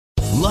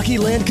Lucky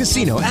Land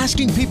Casino,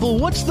 asking people,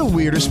 what's the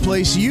weirdest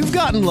place you've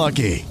gotten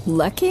lucky?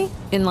 Lucky?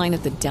 In line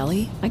at the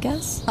deli, I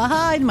guess?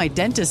 Aha, in my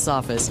dentist's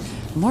office.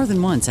 More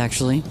than once,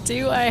 actually.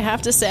 Do I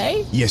have to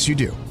say? Yes, you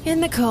do. In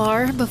the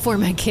car before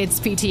my kids'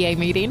 PTA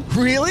meeting.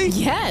 Really?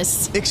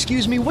 Yes.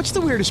 Excuse me, what's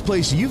the weirdest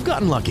place you've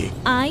gotten lucky?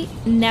 I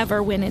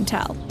never win and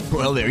tell.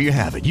 Well, there you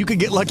have it. You can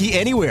get lucky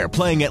anywhere,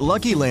 playing at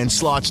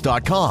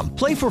LuckyLandSlots.com.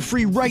 Play for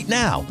free right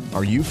now.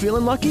 Are you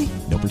feeling lucky?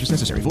 No purchase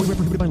necessary. Void where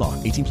prohibited by law.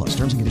 18 plus.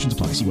 Terms and conditions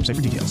apply. See website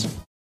for details.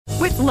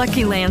 With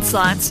Lucky Land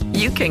Slots,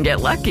 you can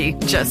get lucky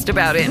just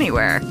about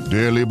anywhere.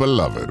 Dearly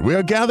beloved, we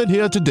are gathered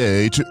here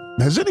today to...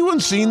 Has anyone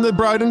seen the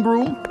bride and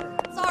groom?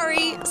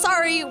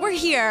 Sorry, we're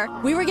here.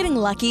 We were getting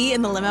lucky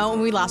in the limo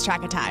and we lost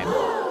track of time.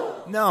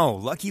 No,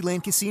 Lucky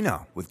Land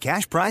Casino, with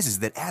cash prizes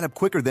that add up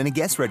quicker than a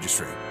guest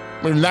registry.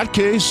 In that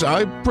case,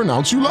 I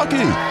pronounce you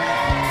lucky.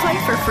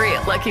 Play for free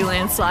at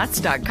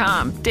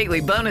LuckyLandSlots.com.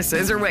 Daily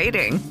bonuses are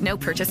waiting. No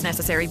purchase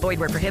necessary. Void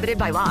where prohibited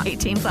by law.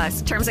 18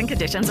 plus. Terms and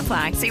conditions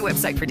apply. See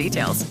website for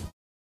details.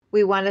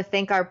 We want to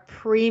thank our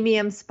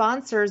premium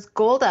sponsors,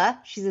 Golda.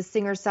 She's a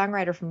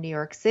singer-songwriter from New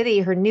York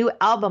City. Her new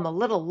album, A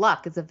Little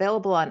Luck, is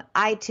available on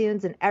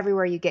iTunes and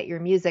everywhere you get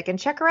your music. And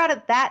check her out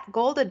at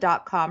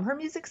thatgolda.com. Her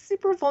music's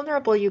super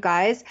vulnerable, you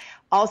guys.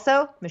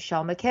 Also,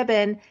 Michelle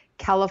McKibben,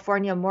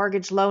 California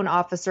mortgage loan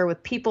officer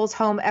with People's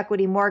Home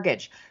Equity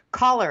Mortgage.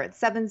 Call her at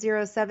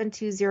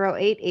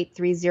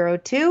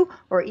 707-208-8302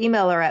 or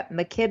email her at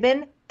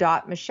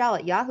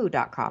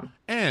mckibben.michelle@yahoo.com.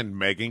 And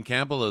Megan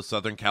Campbell, a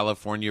Southern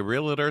California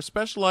realtor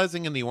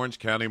specializing in the Orange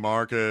County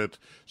market.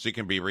 She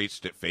can be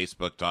reached at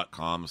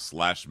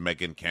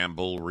facebook.com/Megan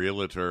Campbell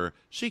Realtor.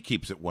 She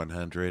keeps it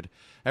 100.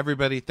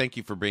 Everybody, thank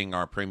you for being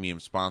our premium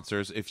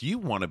sponsors. If you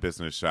want a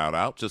business shout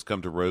out, just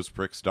come to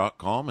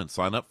rosepricks.com and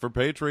sign up for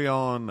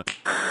Patreon.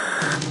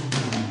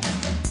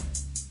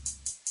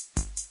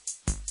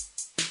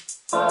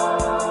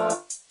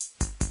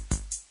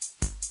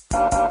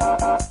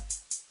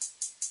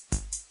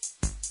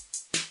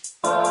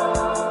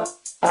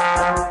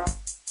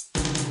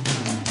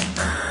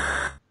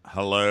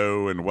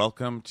 Hello and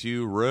welcome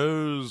to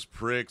Rose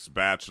Pricks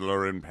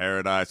Bachelor in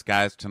Paradise.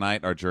 Guys,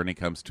 tonight our journey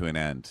comes to an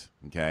end,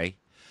 okay?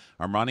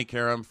 I'm Ronnie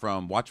Karam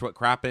from Watch What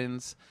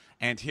Crappens,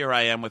 and here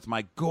I am with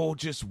my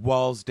gorgeous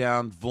walls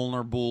down,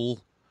 vulnerable,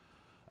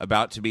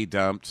 about to be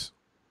dumped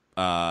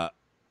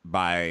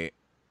by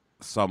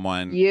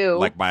someone. You.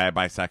 Like by a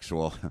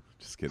bisexual.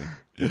 Just kidding.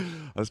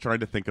 I was trying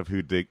to think of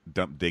who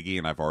dumped Diggy,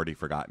 and I've already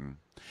forgotten.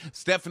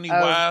 Stephanie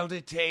Wilder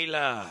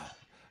Taylor.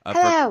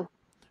 Hello.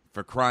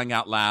 For crying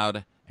out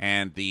loud.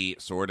 And the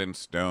Sword and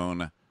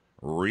Stone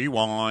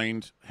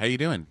Rewind. How you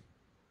doing?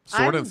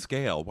 Sword and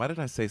Scale. Why did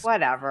I say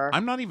whatever?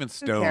 I'm not even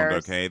stoned,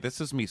 okay? This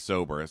is me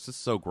sober. This is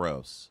so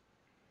gross.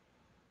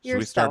 Should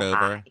we start so over?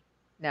 High.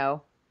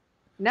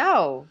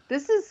 No.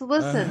 This is,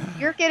 listen,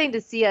 you're getting to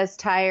see us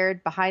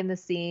tired behind the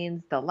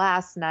scenes the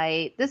last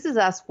night. This is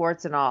us,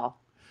 warts and all.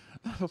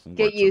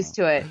 Get used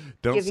to it.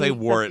 Don't say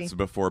warts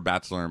before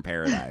Bachelor in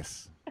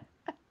Paradise.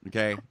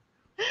 Okay?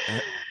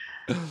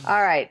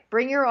 All right,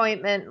 bring your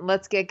ointment and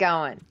let's get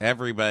going.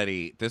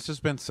 Everybody, this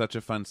has been such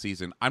a fun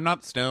season. I'm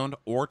not stoned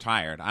or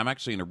tired. I'm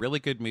actually in a really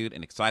good mood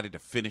and excited to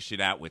finish it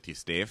out with you,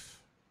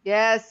 Steph.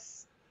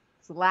 Yes,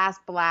 it's the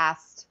last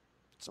blast.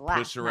 Let's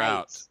push her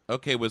out.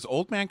 Okay, was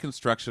Old Man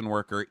Construction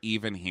Worker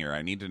even here?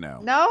 I need to know.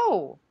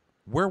 No.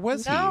 Where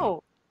was he?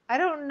 No, I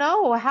don't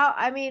know.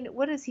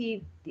 What is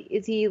he?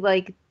 Is he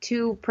like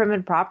too prim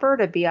and proper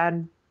to be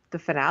on the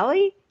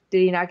finale?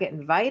 Did he not get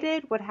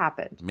invited? What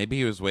happened? Maybe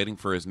he was waiting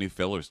for his new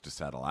fillers to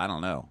settle. I don't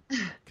know.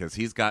 Because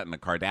he's gotten a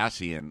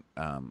Kardashian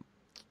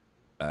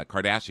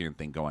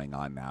thing going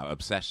on now.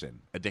 Obsession,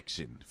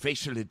 addiction,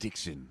 facial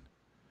addiction.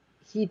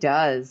 He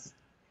does.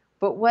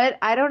 But what?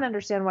 I don't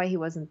understand why he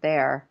wasn't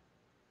there.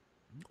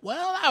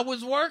 Well, I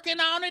was working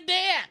on a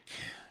deck.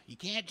 You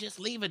can't just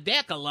leave a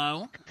deck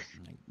alone.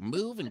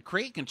 Move and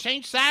creak and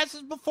change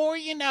sizes before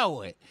you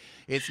know it.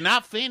 It's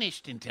not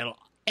finished until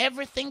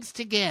everything's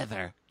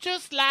together,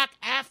 just like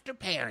after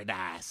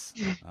Paradise.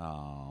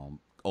 Oh,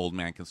 Old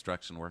Man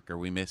Construction Worker,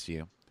 we miss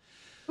you.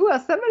 Ooh,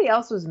 somebody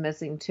else was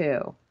missing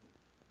too.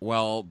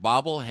 Well,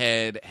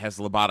 Bobblehead has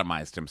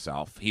lobotomized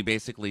himself. He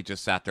basically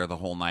just sat there the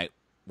whole night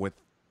with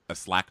a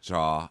slack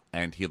jaw,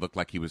 and he looked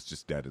like he was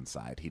just dead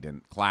inside. He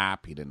didn't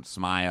clap. He didn't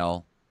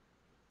smile.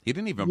 He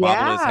didn't even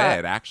bobble his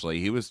head, actually.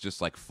 He was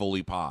just like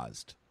fully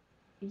paused.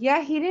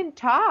 Yeah, he didn't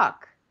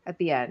talk at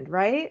the end,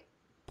 right?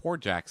 Poor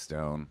Jack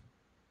Stone.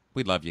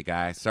 We love you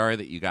guys. Sorry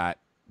that you got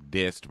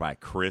dissed by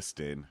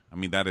Kristen. I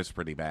mean, that is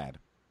pretty bad.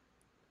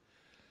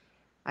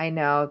 I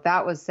know.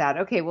 That was sad.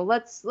 Okay, well,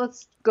 let's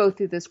go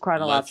through this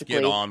chronologically.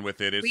 Let's get on with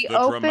it. It's the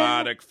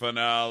dramatic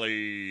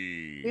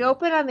finale. We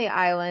open on the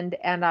island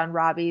and on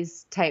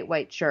Robbie's tight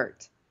white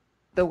shirt.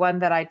 The one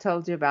that I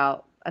told you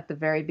about at the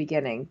very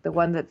beginning. The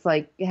one that's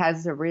like,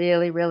 has a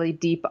really, really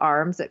deep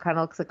arms. It kind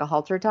of looks like a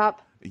halter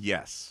top.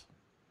 Yes.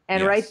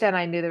 And right then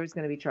I knew there was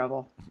going to be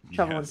trouble.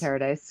 Trouble in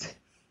paradise.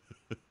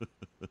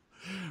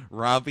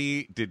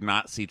 Robbie did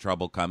not see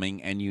trouble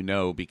coming, and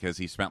because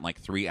he spent like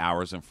 3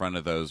 hours in front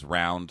of those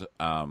round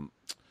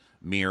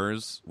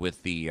mirrors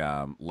with the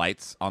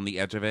lights on the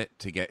edge of it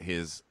to get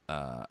his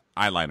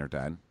eyeliner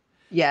done.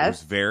 Yes. It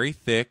was very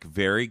thick,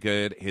 very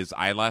good. His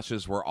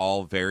eyelashes were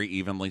all very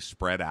evenly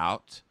spread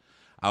out.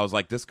 I was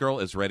like, this girl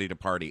is ready to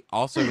party.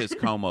 Also, his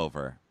comb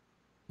over.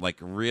 Like,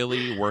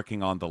 really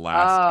working on the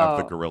last of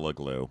the Gorilla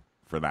Glue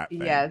for that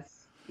thing.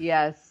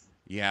 Yes.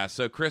 Yeah,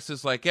 so Chris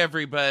is like,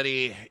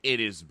 everybody, it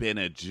has been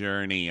a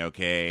journey,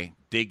 okay?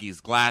 Diggy's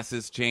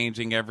glasses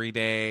changing every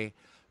day.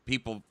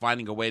 People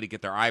finding a way to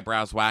get their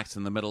eyebrows waxed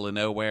in the middle of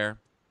nowhere.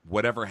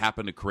 Whatever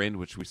happened to Corinne,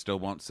 which we still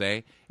won't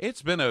say.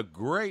 It's been a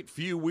great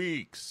few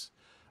weeks.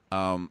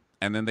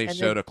 And then they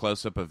showed a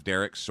close-up of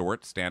Derek's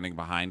shorts standing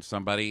behind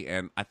somebody,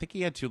 and I think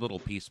he had 2 little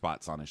pea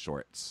spots on his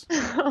shorts.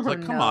 It's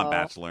like, come on,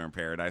 Bachelor in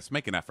Paradise,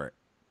 make an effort.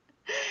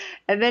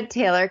 And then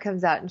Taylor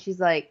comes out, and she's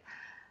like,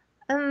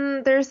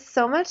 there's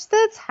so much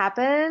that's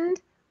happened.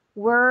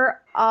 We're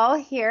all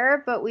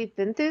here, but we've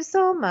been through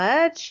so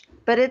much,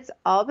 but it's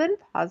all been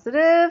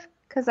positive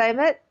because I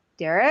met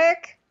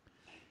Derek.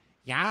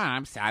 Yeah,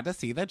 I'm sad to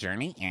see the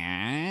journey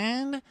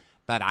end,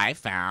 but I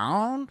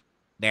found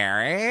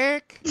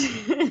Derek.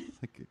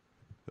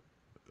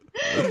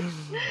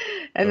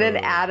 And then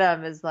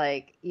Adam is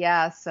like,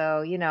 yeah,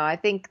 so, I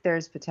think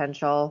there's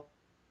potential,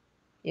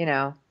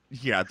 Yeah,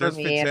 there's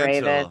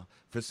potential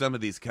for some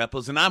of these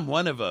couples, and I'm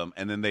one of them.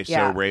 And then they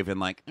show Raven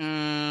like,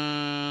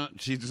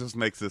 she just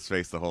makes this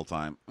face the whole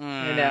time.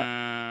 I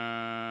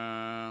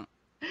know.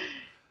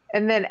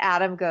 And then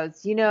Adam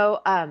goes,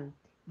 D'Lo and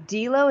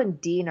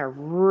Dean are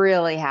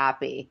really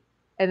happy.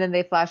 And then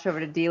they flash over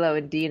to D'Lo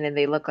and Dean, and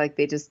they look like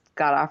they just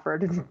got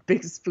offered a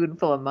big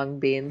spoonful of mung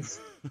beans.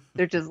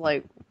 They're just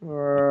like,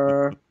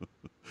 because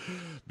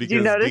did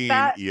you notice Dean,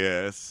 that?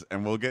 Yes,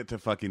 and we'll get to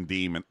fucking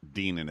Dean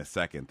in a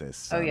second, this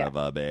son of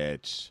a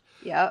bitch.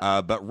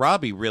 Yeah. But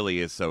Robbie really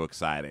is so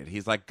excited.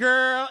 He's like,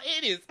 girl,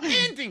 it is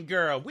ending,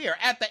 girl. We are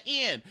at the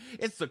end.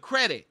 It's the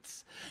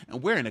credits,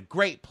 and we're in a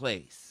great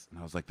place. And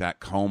I was like, that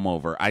comb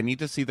over. I need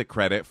to see the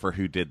credit for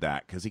who did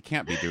that, because he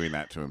can't be doing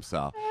that to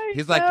himself.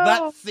 He's like,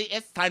 let's see.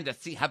 It's time to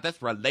see how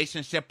this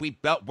relationship we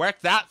built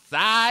works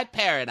outside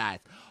paradise.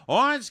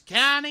 Orange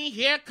County,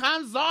 here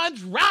comes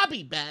Orange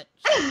Robbie, bitch.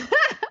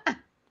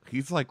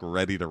 He's like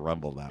ready to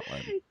rumble that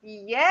one.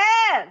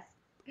 Yes.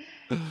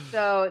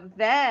 So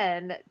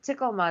then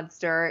Tickle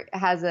Monster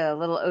has a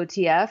little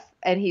OTF,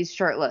 and he's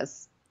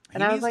shirtless.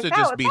 And I was like,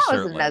 that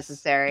wasn't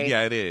necessary.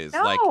 Yeah, it is.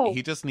 No. Like,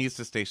 he just needs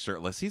to stay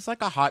shirtless. He's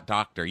like a hot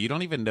doctor. You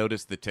don't even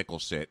notice the tickle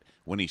shit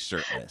when he's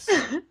shirtless.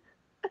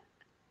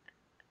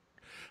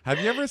 Have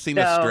you ever seen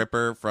a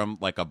stripper from,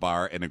 like, a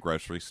bar in a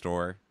grocery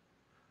store?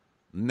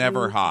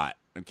 Never hot,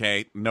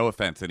 okay? No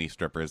offense, any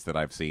strippers that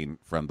I've seen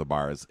from the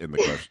bars in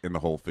the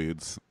Whole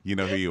Foods. You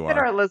know who you are.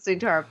 That are listening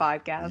to our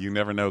podcast. You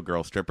never know,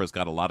 girl. Strippers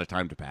got a lot of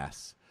time to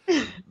pass.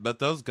 But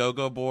those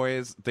go-go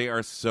boys, they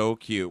are so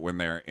cute when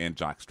they're in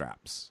jock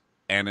straps.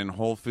 And in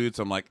Whole Foods,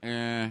 I'm like,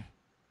 eh.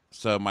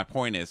 So my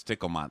point is,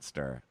 Tickle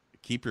Monster,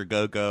 keep your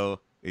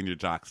go-go in your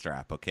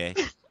jockstrap, okay?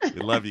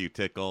 We love you,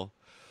 Tickle.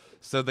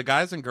 So the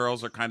guys and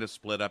girls are kind of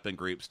split up in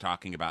groups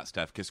talking about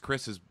stuff, because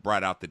Chris has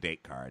brought out the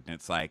date card. And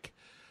it's like,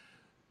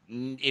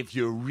 if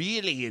you're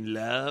really in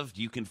love,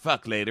 you can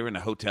fuck later in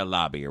a hotel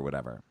lobby or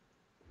whatever.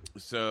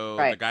 So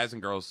the guys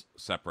and girls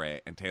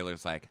separate, and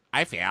Taylor's like,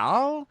 I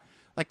feel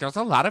like there's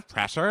a lot of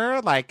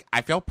pressure. Like,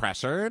 I feel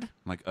pressured. I'm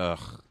like,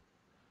 ugh.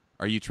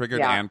 Are you triggered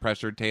and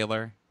pressured,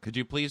 Taylor? Could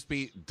you please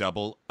be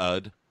double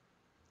please?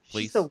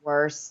 She's the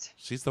worst.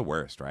 She's the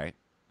worst, right?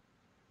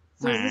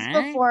 So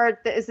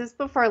is this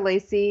before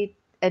Lacey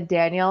and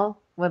Daniel,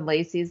 when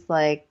Lacey's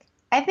like,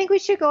 I think we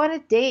should go on a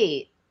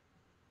date,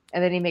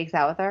 and then he makes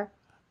out with her?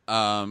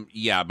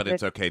 Yeah, but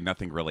it's okay.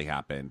 Nothing really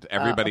happened.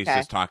 Everybody's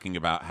just talking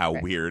about how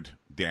weird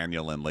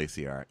Daniel and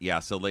Lacey are. Yeah,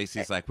 so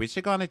Lacey's like, we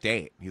should go on a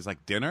date. He's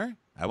like, dinner?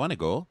 I want to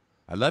go.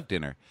 I love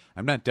dinner.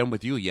 I'm not done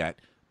with you yet.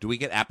 Do we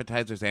get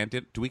appetizers and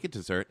dinner? Do we get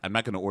dessert? I'm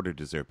not going to order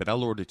dessert, but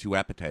I'll order 2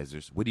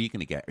 appetizers. What are you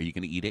going to get? Are you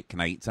going to eat it? Can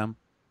I eat some?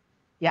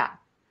 Yeah.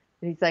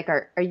 And he's like,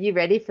 are you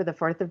ready for the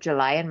 4th of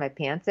July in my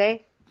pants, eh?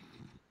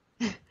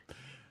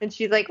 And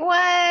she's like,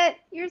 what?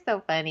 You're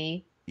so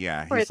funny.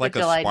 Yeah, he's like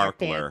a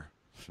sparkler.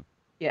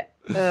 Yeah.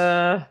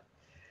 So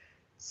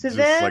just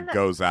then, like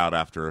goes out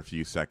after a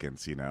few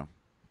seconds,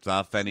 It's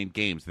all fun and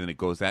games, then it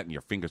goes out and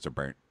your fingers are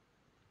burnt.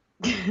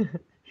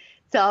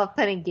 It's all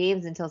fun and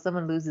games until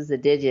someone loses a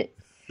digit.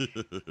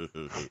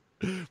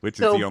 Which is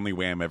the only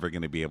way I'm ever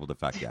going to be able to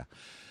fuck ya.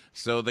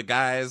 So the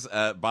guys,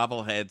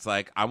 Bobblehead's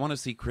like, I want to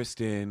see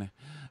Kristen,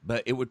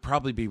 but it would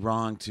probably be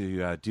wrong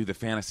to do the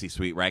fantasy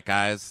suite, right,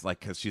 guys? Like,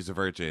 because she's a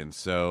virgin.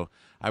 So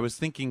I was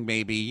thinking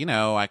maybe,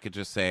 I could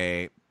just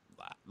say,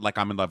 like,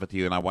 I'm in love with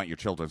you and I want your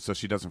children, so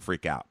she doesn't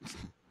freak out.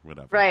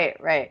 Whatever.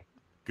 Right.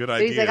 Good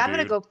idea, so he's like, I'm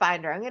going to go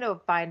find her. I'm going to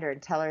find her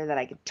and tell her that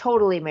I could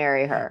totally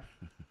marry her.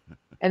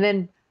 And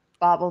then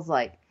Bobble's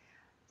like,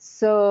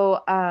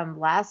 so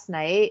last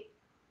night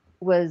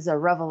was a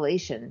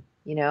revelation,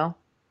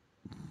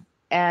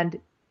 and,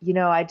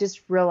 I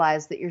just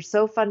realized that you're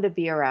so fun to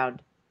be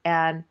around,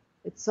 and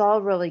it's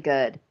all really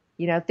good.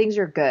 Things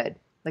are good,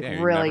 like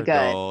really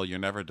good. You're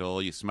never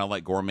dull. You smell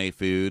like gourmet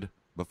food.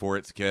 before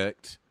it's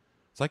cooked.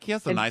 It's like he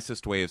has the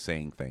nicest way of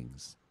saying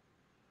things.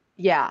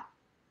 Yeah.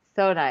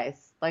 So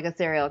nice. Like a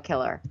serial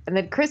killer. And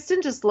then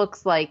Kristen just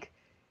looks like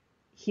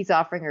he's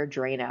offering her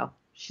Drano.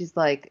 She's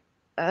like,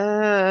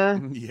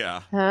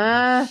 yeah.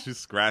 Huh? She's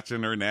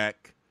scratching her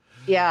neck.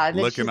 Yeah. And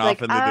then looking she's off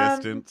like, in the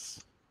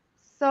distance.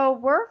 So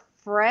we're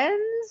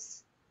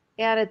friends?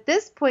 And at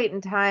this point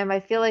in time,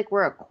 I feel like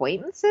we're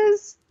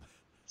acquaintances.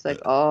 It's like,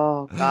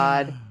 oh,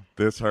 God.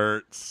 This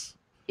hurts.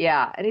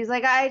 Yeah. And he's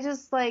like, I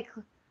just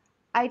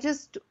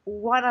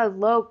want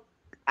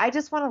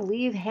to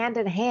leave hand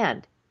in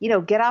hand. You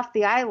know, get off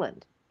the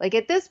island. Like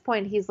at this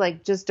point, he's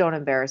like, just don't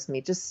embarrass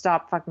me. Just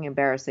stop fucking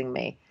embarrassing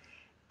me.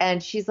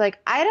 And she's like,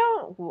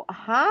 Because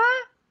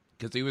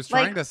he was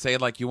trying to say,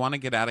 like, you want to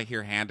get out of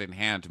here hand in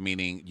hand,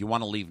 meaning you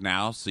want to leave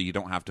now so you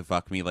don't have to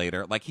fuck me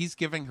later. Like, he's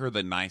giving her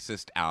the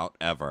nicest out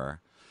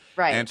ever.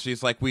 Right. And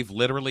she's like, we've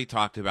literally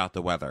talked about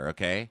the weather,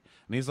 okay?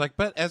 And he's like,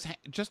 but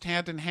just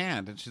hand in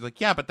hand. And she's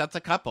like, yeah, but that's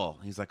a couple.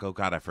 He's like, oh,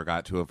 God, I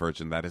forgot to a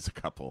virgin. That is a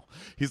couple.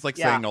 He's like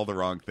saying all the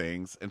wrong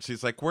things. And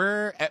she's like,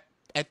 we're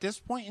at this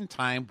point in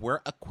time,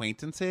 we're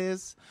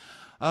acquaintances.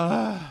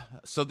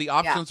 So the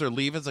options are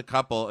leave as a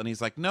couple, and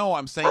he's like, no,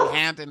 I'm saying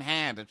hand in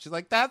hand. And she's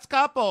like, that's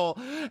couple.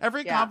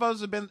 Every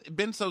convo's have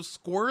been so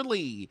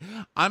squirrely.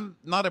 I'm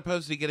not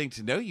opposed to getting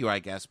to know you, I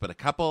guess, but a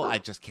couple, I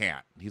just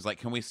can't. He's like,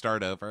 can we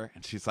start over?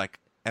 And she's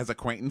like, as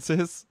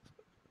acquaintances?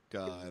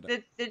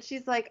 God. Then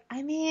she's like,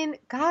 I mean,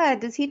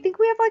 God, does he think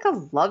we have like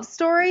a love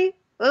story?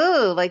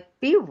 Ooh, like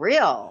be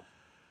real.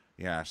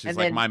 Yeah, she's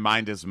like, my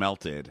mind is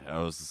melted.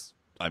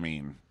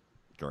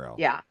 Girl.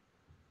 Yeah.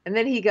 And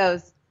then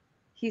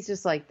he's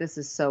just like, this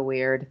is so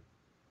weird.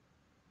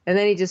 And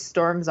then he just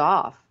storms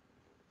off.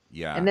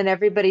 Yeah. And then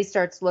everybody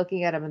starts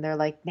looking at him and they're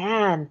like,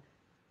 man,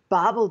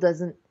 Bobble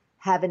doesn't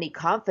have any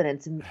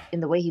confidence in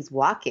the way he's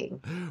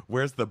walking.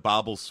 Where's the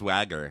Bobble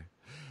swagger?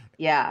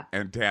 Yeah.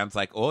 And Dan's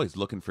like, oh, he's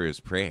looking for his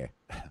prey.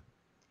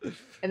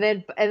 And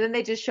then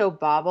they just show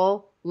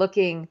Bobble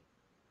looking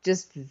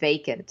just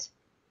vacant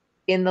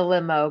in the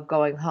limo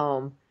going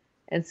home.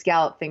 And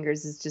Scallop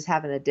Fingers is just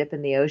having a dip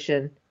in the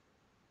ocean.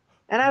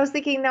 And I was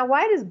thinking, now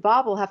why does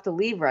Bobble have to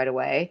leave right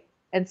away?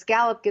 And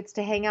Scallop gets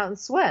to hang out and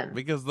swim.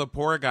 Because the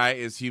poor guy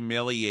is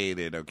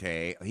humiliated,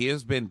 okay? He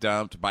has been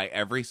dumped by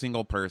every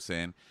single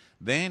person.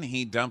 Then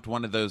he dumped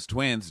one of those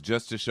twins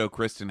just to show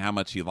Kristen how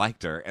much he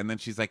liked her. And then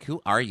she's like,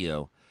 who are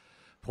you?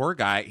 Poor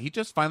guy. He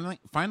just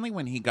finally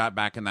when he got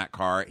back in that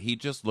car, he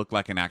just looked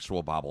like an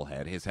actual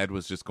bobblehead. His head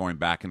was just going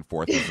back and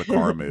forth as the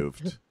car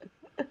moved.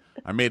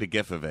 I made a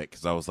gif of it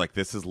because I was like,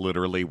 this is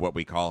literally what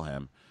we call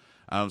him.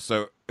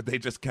 So they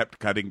just kept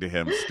cutting to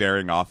him,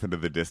 staring off into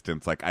the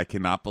distance. Like, I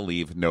cannot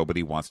believe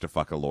nobody wants to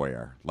fuck a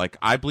lawyer. Like,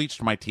 I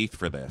bleached my teeth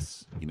for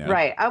this, you know?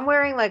 Right. I'm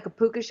wearing like a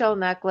puka shell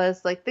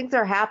necklace. Like, things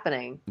are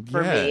happening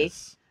for me.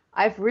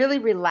 I've really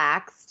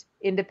relaxed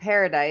into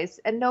paradise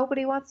and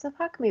nobody wants to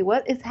fuck me.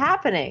 What is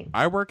happening?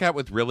 I work out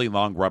with really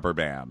long rubber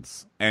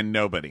bands and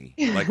nobody.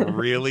 Like,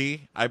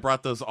 really? I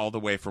brought those all the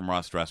way from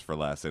Ross Dress for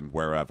Less and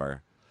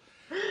wherever.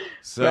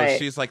 So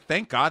she's like,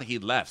 thank God he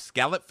left.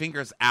 Scallop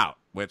Fingers out.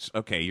 Which,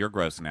 okay, you're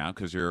gross now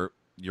because you're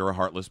a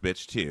heartless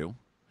bitch too.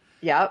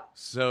 Yep.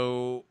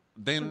 So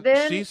then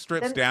she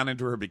strips down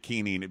into her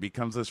bikini and it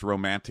becomes this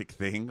romantic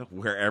thing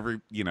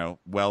where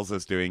Wells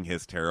is doing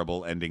his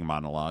terrible ending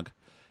monologue.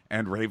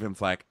 And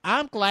Raven's like,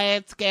 I'm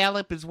glad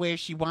Scallop is where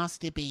she wants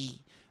to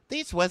be.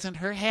 This wasn't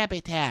her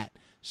habitat.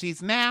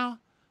 She's now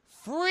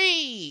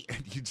free.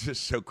 And you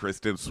just show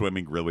Kristen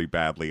swimming really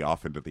badly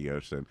off into the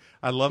ocean.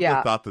 I love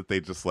the thought that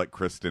they just let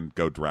Kristen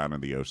go drown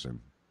in the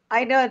ocean.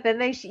 I know. Then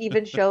they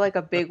even show like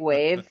a big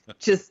wave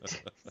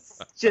just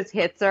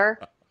hits her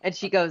and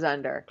she goes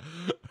under.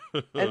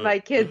 And my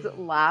kids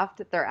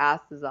laughed their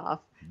asses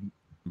off.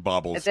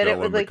 Bobble's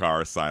still in the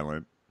car,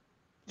 silent.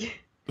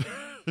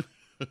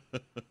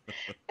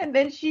 And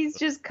then she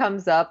just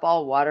comes up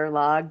all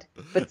waterlogged,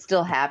 but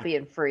still happy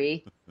and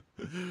free.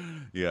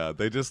 Yeah,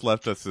 they just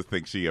left us to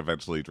think she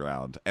eventually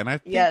drowned. And I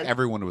think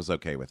everyone was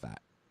okay with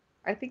that.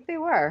 I think they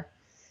were.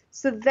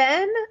 So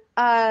then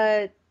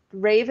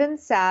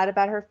Raven's sad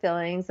about her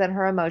feelings and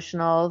her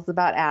emotionals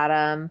about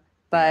Adam,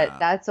 but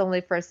that's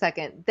only for a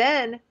second.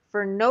 Then,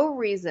 for no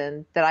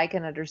reason that I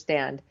can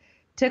understand,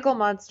 Tickle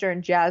Monster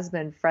and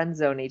Jasmine friend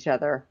zone each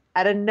other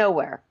out of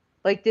nowhere.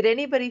 Like, did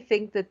anybody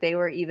think that they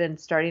were even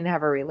starting to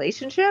have a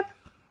relationship?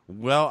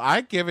 Well,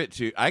 I give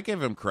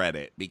him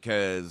credit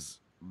because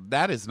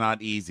that is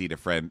not easy to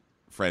friend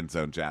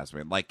zone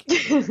Jasmine. Like,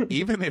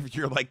 even if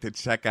you're like the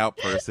checkout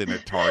person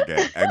at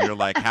Target and you're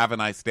like, have a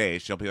nice day,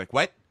 she'll be like,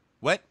 what?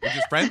 We're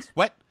just friends?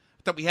 What?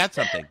 I thought we had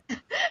something.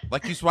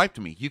 Like, you swiped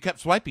me. You kept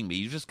swiping me.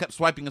 You just kept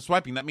swiping and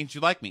swiping. That means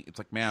you like me. It's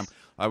like, ma'am,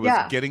 I was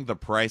getting the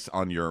price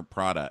on your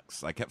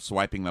products. I kept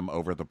swiping them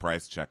over the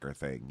price checker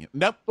thing.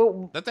 Nope.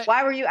 But that's it.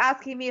 Why were you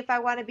asking me if I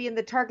want to be in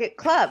the Target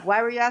club?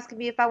 Why were you asking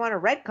me if I want a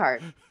red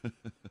card?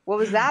 What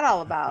was that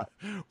all about?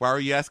 Why were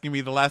you asking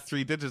me the last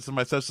 3 digits of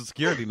my social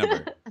security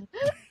number?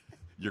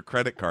 Your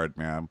credit card,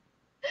 ma'am.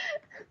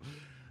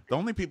 The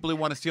only people who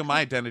want to steal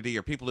my identity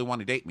are people who want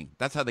to date me.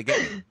 That's how they get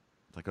me.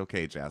 Like,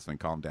 okay, Jasmine,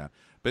 calm down.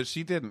 But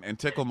she didn't. And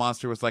Tickle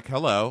Monster was like,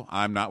 hello,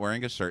 I'm not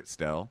wearing a shirt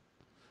still.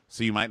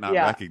 So you might not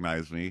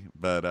recognize me.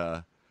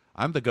 But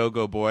I'm the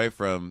go-go boy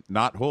from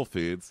not Whole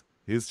Foods.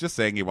 He's just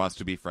saying he wants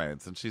to be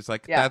friends. And she's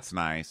like, that's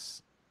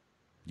nice.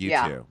 You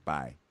too.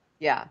 Bye.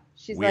 Yeah.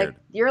 She's Weird. like,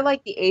 you're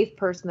like the 8th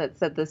person that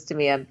said this to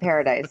me in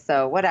Paradise.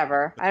 So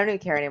whatever. I don't even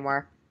care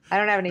anymore. I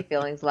don't have any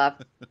feelings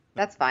left.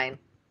 That's fine.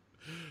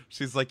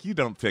 She's like, you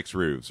don't fix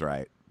roofs,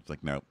 right? It's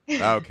like, nope.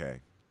 Okay.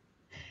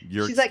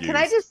 She's like, can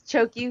I just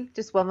choke you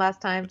just one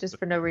last time, just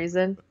for no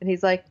reason? And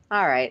he's like,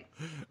 all right.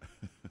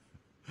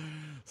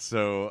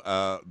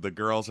 So the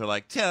girls are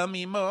like, tell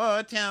me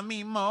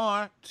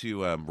more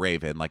to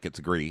Raven, like it's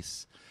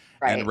Grease.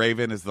 Right. And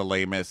Raven is the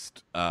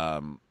lamest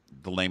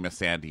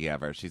Sandy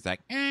ever. She's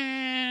like,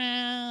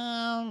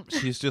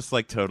 she's just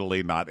like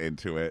totally not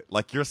into it.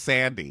 Like, you're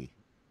Sandy.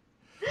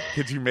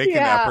 Could you make an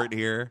effort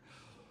here?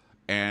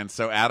 And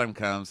so Adam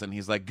comes and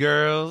he's like,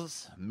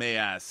 girls, may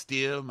I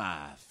steal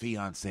my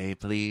fiance,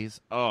 please?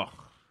 Oh,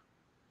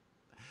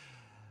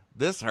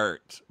 this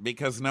hurt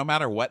because no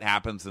matter what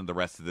happens in the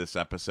rest of this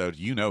episode,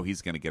 you know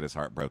he's going to get his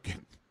heart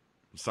broken.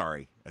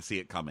 Sorry, I see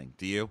it coming.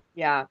 Do you?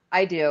 Yeah,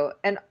 I do.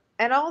 And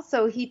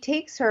also he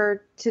takes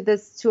her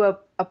to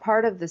a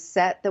part of the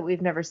set that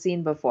we've never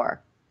seen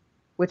before,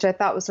 which I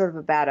thought was sort of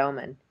a bad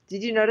omen.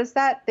 Did you notice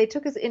that? They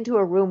took us into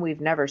a room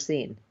we've never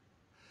seen.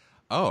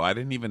 Oh, I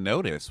didn't even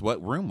notice.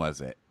 What room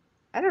was it?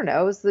 I don't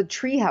know. It was the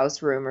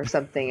treehouse room or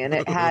something. And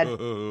it had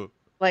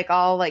like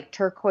all like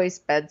turquoise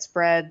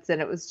bedspreads.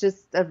 And it was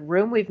just a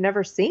room we've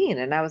never seen.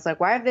 And I was like,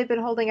 why have they been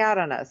holding out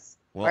on us?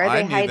 Well, why are they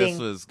I knew hiding?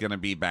 This was going to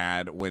be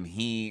bad when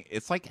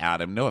it's like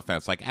Adam. No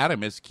offense. Like,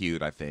 Adam is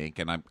cute, I think.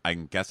 And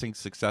I'm guessing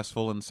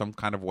successful in some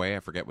kind of way. I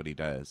forget what he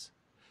does.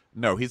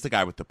 No, he's the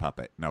guy with the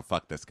puppet. No,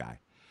 fuck this guy.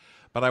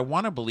 But I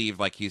want to believe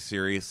like he's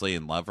seriously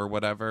in love or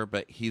whatever,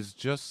 but he's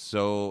just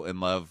so in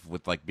love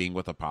with like being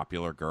with a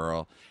popular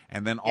girl.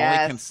 And then all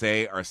he can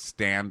say are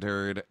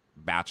standard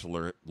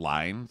Bachelor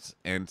lines.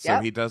 And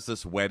so he does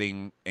this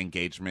wedding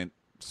engagement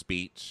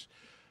speech.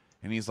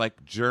 And he's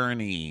like,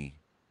 journey,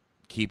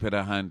 keep it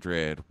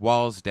 100,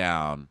 walls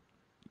down,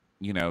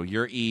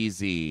 you're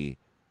easy.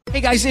 Hey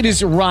guys, it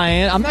is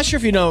Ryan. I'm not sure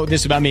if you know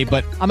this about me,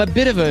 but I'm a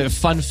bit of a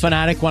fun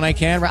fanatic when I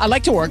can. I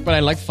like to work, but I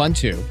like fun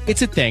too.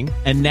 It's a thing.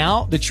 And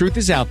now the truth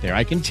is out there.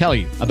 I can tell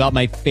you about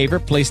my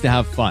favorite place to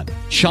have fun.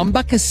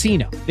 Chumba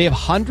Casino. They have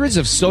hundreds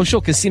of social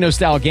casino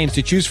style games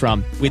to choose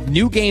from with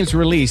new games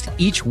released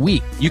each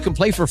week. You can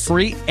play for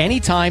free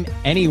anytime,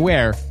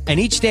 anywhere. And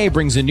each day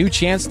brings a new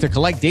chance to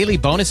collect daily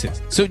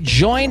bonuses. So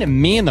join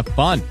me in the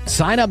fun.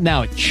 Sign up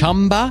now at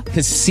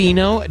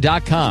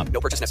ChumbaCasino.com.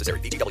 No purchase necessary.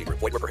 VGW.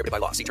 Void where prohibited by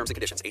law. See terms and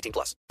conditions.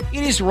 18+.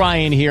 It is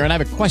Ryan here, and I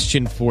have a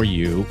question for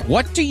you.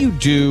 What do you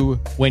do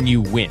when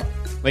you win?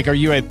 Like, are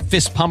you a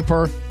fist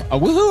pumper, a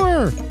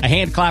woohooer, a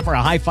hand clapper,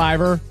 a high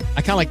fiver?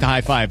 I kind of like the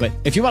high five, but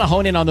if you want to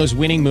hone in on those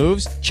winning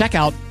moves, check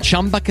out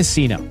Chumba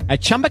Casino.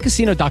 At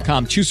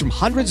ChumbaCasino.com, choose from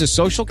hundreds of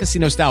social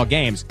casino-style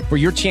games for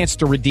your chance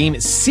to redeem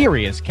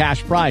serious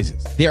cash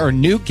prizes. There are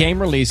new game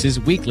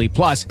releases weekly,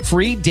 plus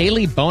free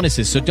daily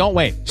bonuses, so don't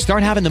wait.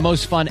 Start having the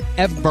most fun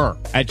ever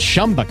at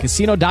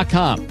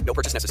ChumbaCasino.com. No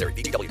purchase necessary.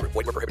 VGW. Void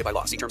where prohibited by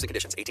law. See terms and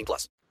conditions.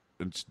 18+.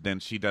 And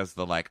then she does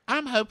the like,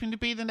 I'm hoping to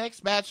be the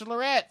next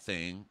Bachelorette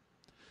thing.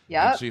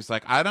 Yeah. And she's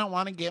like, I don't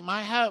want to get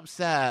my hopes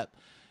up.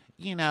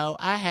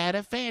 I had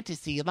a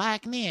fantasy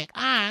like Nick.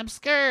 I'm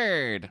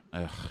scared.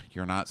 Ugh,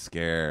 you're not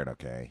scared,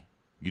 okay?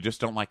 You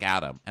just don't like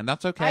Adam, and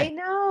that's okay. I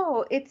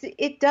know.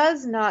 It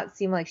does not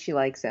seem like she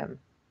likes him.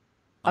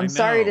 I'm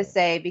sorry to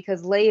say,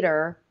 because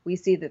later we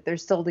see that they're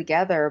still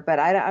together, but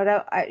I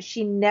don't.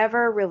 She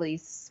never really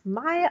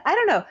smiled. I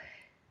don't know.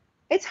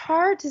 It's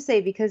hard to say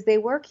because they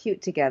were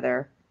cute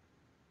together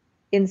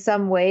in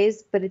some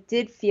ways, but it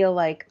did feel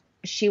like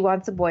she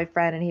wants a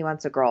boyfriend and he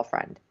wants a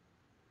girlfriend.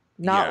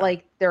 Not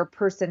like their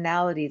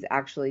personalities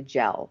actually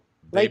gel.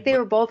 Like they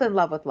were both in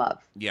love with love.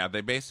 Yeah,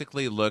 they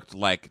basically looked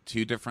like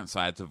two different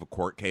sides of a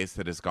court case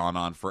that has gone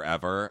on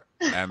forever,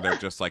 and they're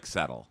just like,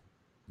 settle.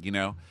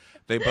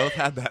 They both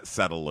had that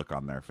settle look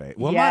on their face.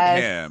 Well, not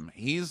him.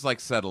 He's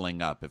like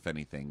settling up, if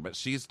anything. But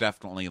she's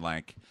definitely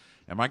like,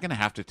 am I going to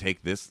have to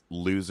take this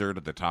loser to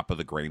the top of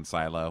the grain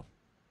silo?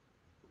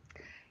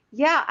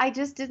 Yeah, I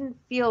just didn't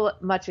feel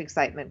much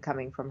excitement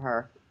coming from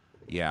her.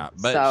 Yeah,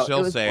 but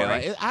she'll say,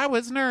 like, I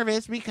was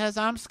nervous because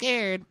I'm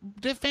scared.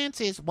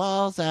 Defenses,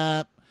 walls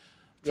up.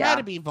 Try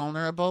to be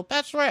vulnerable.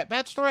 Bachelorette,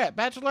 bachelorette,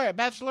 bachelorette,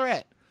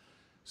 bachelorette.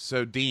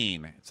 So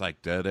Dean, it's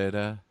like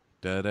da-da-da,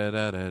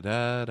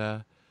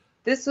 da-da-da-da-da-da.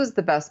 This was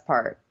the best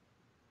part.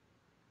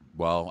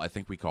 Well, I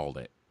think we called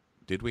it.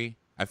 Did we?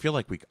 I feel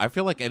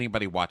like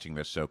anybody watching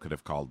this show could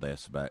have called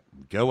this, but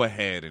go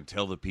ahead and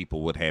tell the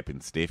people what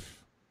happened,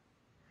 Stiff.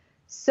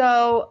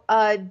 So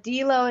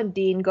D'Lo and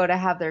Dean go to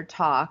have their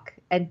talk,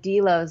 and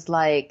D'Lo's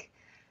like,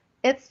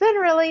 it's been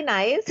really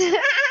nice.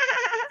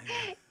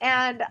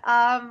 And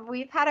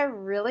we've had a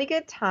really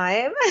good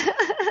time.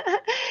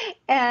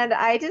 And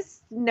I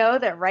just know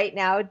that right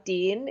now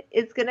Dean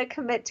is going to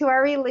commit to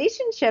our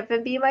relationship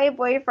and be my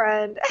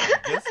boyfriend.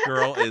 This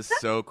girl is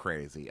so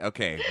crazy.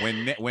 Okay,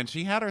 when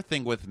she had her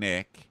thing with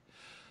Nick,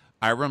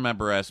 I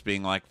remember us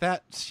being like,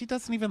 that she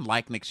doesn't even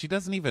like Nick. She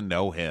doesn't even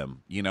know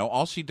him. You know,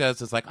 all she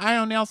does is like, I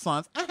own nail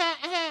salons.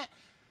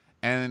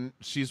 And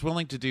she's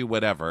willing to do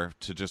whatever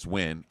to just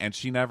win. And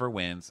she never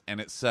wins.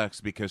 And it sucks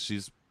because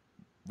she's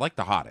like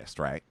the hottest,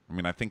 right? I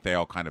mean, I think they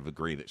all kind of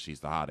agree that she's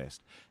the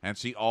hottest. And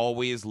she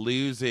always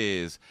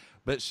loses.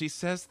 But she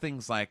says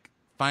things like,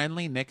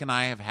 finally, Nick and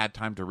I have had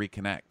time to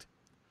reconnect.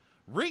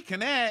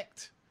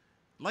 Reconnect?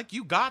 Like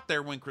you got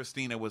there when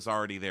Christina was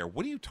already there.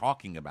 What are you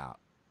talking about?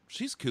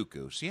 She's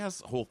cuckoo. She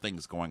has whole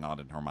things going on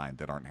in her mind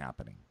that aren't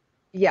happening.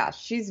 Yeah,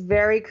 she's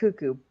very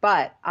cuckoo,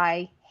 but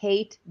I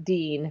hate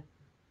Dean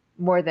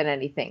more than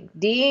anything.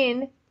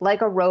 Dean,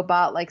 like a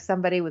robot, like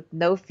somebody with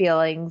no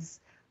feelings,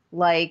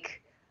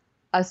 like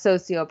a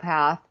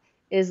sociopath,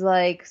 is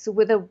like, so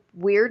with a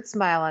weird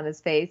smile on his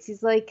face,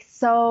 he's like,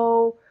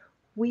 so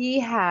we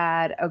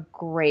had a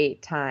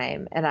great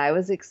time and I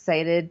was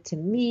excited to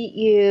meet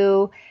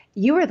you.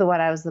 You were the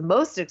one I was the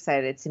most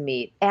excited to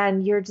meet.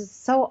 And you're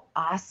just so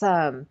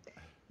awesome,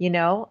 you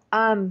know?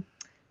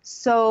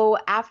 So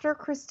after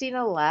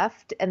Christina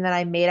left and then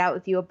I made out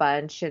with you a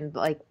bunch and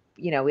like,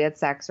 you know, we had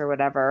sex or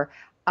whatever.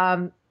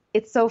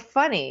 It's so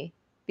funny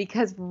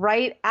because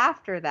right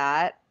after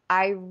that,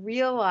 I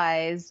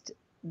realized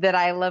that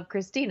I love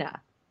Christina.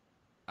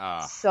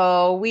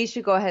 So we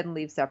should go ahead and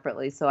leave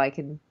separately so I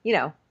can, you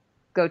know,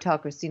 go tell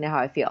Christina how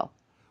I feel.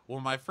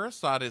 Well, my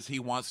first thought is he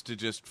wants to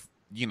just,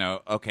 you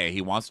know, okay,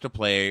 he wants to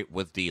play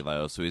with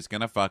D'Lo, so he's going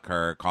to fuck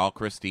her, call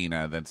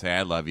Christina, then say,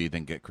 I love you,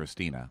 then get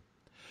Christina.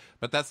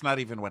 But that's not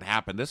even what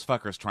happened. This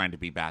fucker's trying to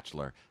be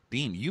Bachelor.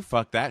 Dean, you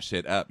fucked that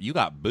shit up. You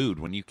got booed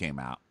when you came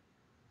out.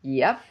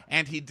 Yep.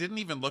 And he didn't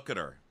even look at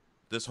her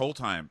this whole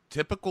time.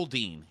 Typical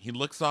Dean. He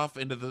looks off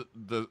into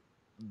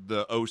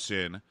the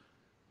ocean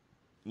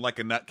like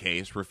a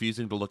nutcase,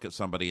 refusing to look at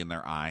somebody in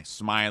their eye,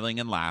 smiling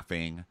and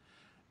laughing,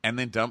 and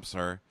then dumps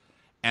her.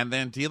 And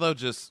then D'Lo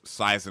just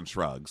sighs and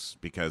shrugs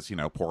because, you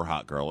know, poor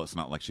hot girl. It's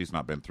not like she's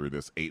not been through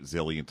this 8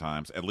 zillion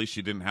times. At least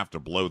she didn't have to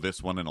blow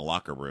this one in a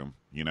locker room,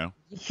 you know?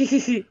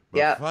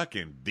 Yeah.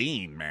 Fucking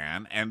Dean,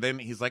 man. And then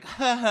he's like,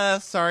 haha,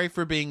 sorry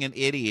for being an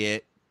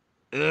idiot.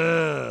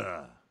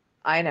 Ugh.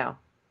 I know.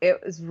 It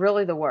was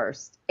really the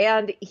worst.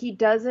 And he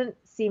doesn't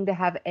seem to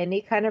have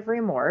any kind of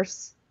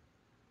remorse.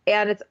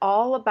 And it's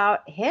all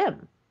about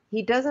him.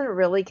 He doesn't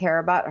really care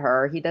about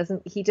her.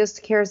 He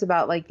just cares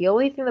about, like, the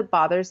only thing that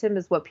bothers him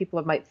is what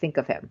people might think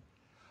of him.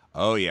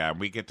 Oh, yeah.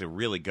 We get to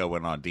really go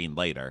in on Dean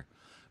later.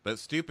 But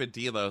stupid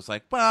D'Lo's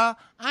like, well,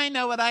 I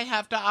know what I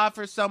have to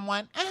offer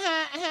someone.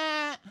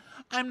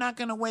 I'm not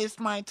going to waste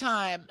my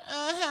time.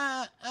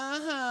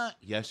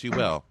 Yes, you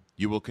will.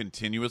 You will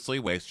continuously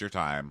waste your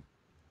time.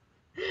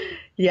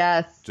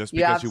 Yes. Just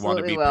because you want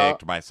to be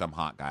picked by some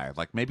hot guy.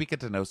 Like, maybe get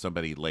to know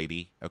somebody,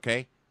 lady,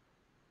 okay?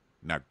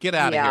 Now get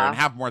out of here and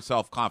have more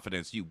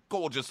self-confidence, you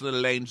gorgeous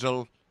little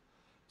angel.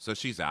 So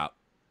she's out.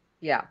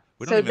 Yeah.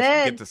 We don't even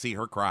get to see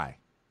her cry.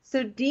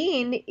 So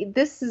Dean,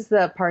 this is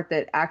the part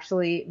that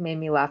actually made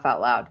me laugh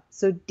out loud.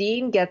 So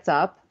Dean gets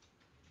up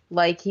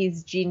like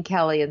he's Gene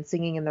Kelly and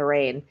Singing in the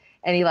Rain.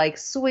 And he like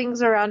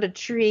swings around a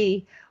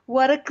tree.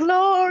 What a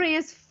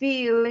glorious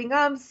feeling.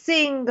 I'm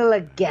single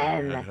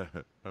again.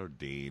 Oh,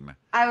 Dean.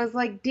 I was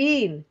like,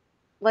 Dean,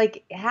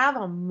 like have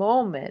a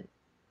moment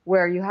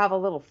where you have a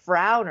little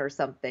frown or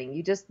something.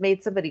 You just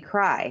made somebody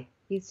cry.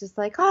 He's just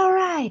like, all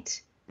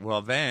right.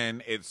 Well,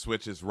 then it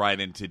switches right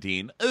into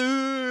Dean.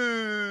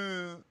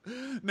 Ooh,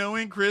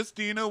 knowing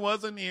Christina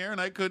wasn't here and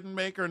I couldn't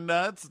make her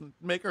nuts and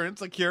make her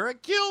insecure,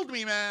 it killed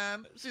me,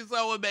 man. She's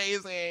so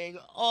amazing.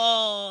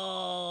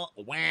 Oh,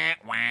 wah,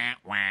 wah,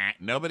 wah.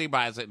 Nobody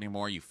buys it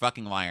anymore, you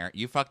fucking liar.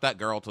 You fucked that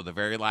girl till the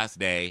very last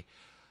day,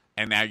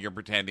 and now you're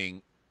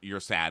pretending you're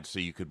sad so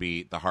you could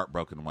be the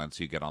heartbroken one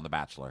so you get on The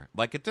Bachelor.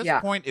 Like, at this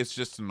point, it's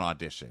just an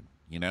audition,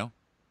 you know?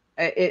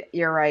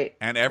 You're right.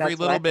 And every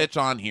little bitch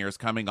on here is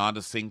coming on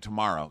to sing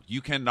tomorrow.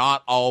 You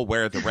cannot all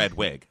wear the red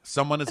wig.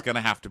 Someone is going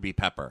to have to be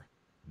Pepper.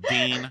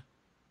 Dean,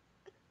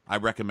 I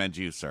recommend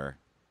you, sir.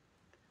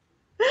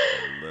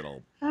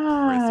 Little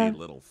prissy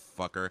little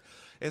fucker.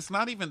 It's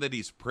not even that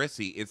he's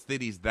prissy. It's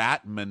that he's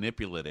that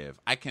manipulative.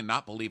 I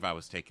cannot believe I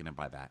was taken in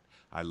by that.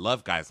 I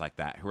love guys like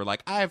that who are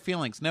like, I have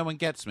feelings. No one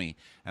gets me.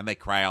 And they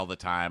cry all the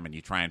time and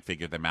you try and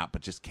figure them out,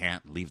 but just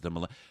can't leave them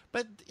alone.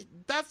 But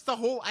that's the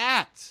whole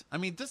act. I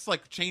mean, this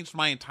like changed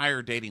my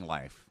entire dating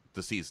life,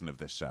 the season of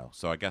this show.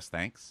 So I guess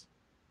thanks.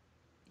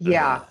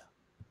 Yeah.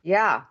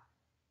 Yeah.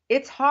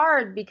 It's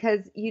hard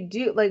because you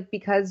do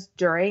because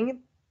during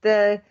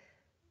the,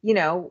 you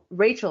know,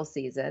 Rachel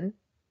season,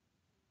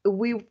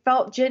 we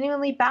felt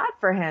genuinely bad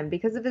for him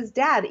because of his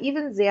dad.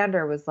 Even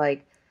Xander was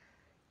like,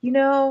 you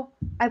know,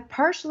 I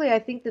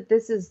think that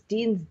this is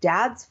Dean's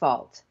dad's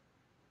fault.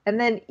 And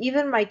then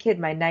even my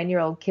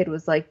 9-year-old kid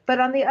was like, but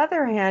on the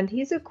other hand,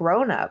 he's a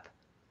grown up.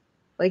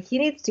 Like, he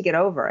needs to get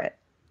over it.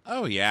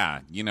 Oh,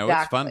 yeah. You know,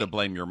 Exactly. It's fun to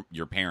blame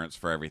your parents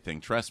for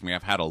everything. Trust me,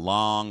 I've had a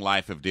long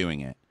life of doing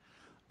it.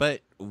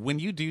 But when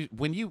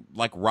you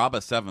like rob a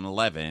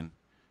 7-Eleven,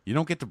 you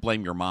don't get to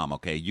blame your mom,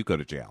 okay? You go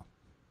to jail.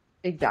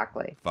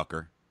 Exactly.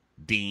 Fucker.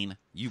 Dean.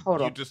 You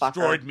Total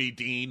destroyed fucker. me,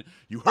 Dean.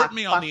 You hurt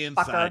me on the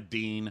inside, fucker.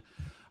 Dean.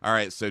 All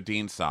right, so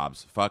Dean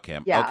sobs. Fuck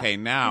him. Yeah. Okay,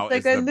 now He's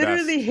is like, I the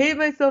literally best. hate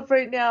myself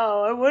right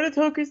now. I want to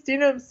tell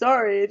Christina I'm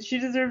sorry, and she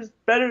deserves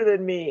better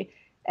than me.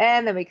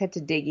 And then we cut to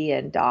Diggy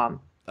and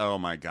Dom. Oh,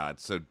 my God.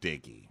 So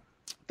Diggy.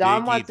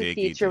 Dom Diggy, wants a Diggy,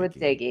 feature with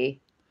Diggy.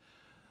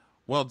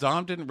 Well,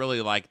 Dom didn't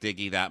really like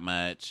Diggy that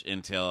much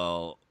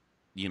until,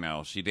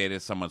 she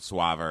dated someone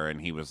suaver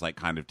and he was like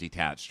kind of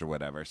detached or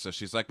whatever. So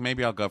she's like,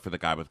 maybe I'll go for the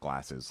guy with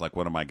glasses. Like,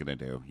 what am I going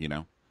to do?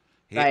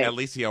 Right. At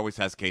least he always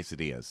has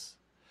quesadillas.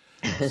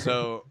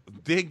 So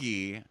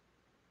Diggy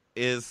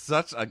is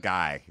such a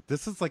guy.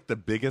 This is like the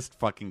biggest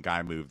fucking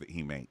guy move that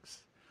he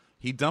makes.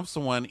 He dumps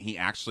someone he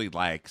actually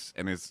likes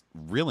and is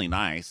really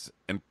nice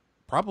and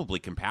probably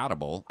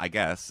compatible, I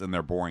guess, in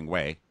their boring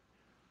way.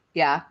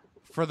 Yeah.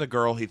 For the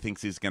girl he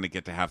thinks he's going to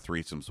get to have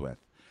threesomes with.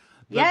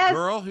 The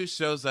girl who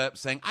shows up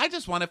saying, I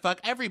just want to fuck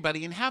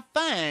everybody and have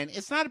fun.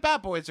 It's not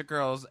about boys or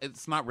girls.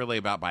 It's not really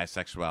about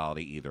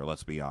bisexuality either,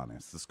 let's be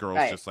honest. This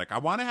girl's just like, I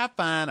want to have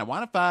fun. I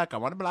want to fuck. I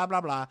want to blah, blah,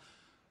 blah.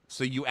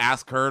 So you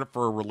ask her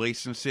for a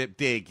relationship?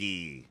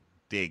 Diggy.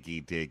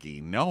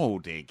 Diggy. No,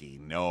 Diggy.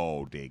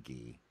 No,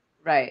 Diggy.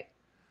 Right.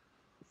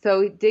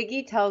 So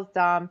Diggy tells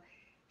Dom,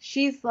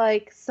 she's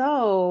like,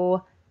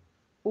 so,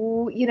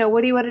 what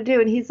do you want to do?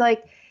 And he's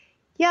like,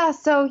 yeah,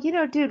 so,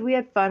 dude, we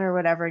had fun or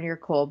whatever, and you're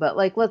cool, but,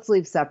 like, let's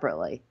leave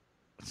separately.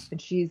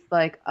 And she's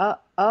like,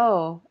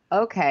 oh,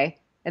 okay.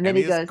 And then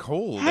he goes,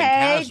 cold hey,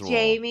 and casual.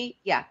 Jamie.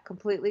 Yeah,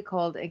 completely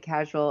cold and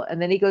casual. And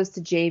then he goes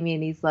to Jamie,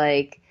 and he's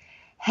like,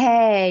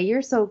 hey,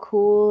 you're so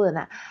cool,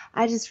 and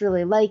I just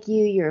really like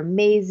you. You're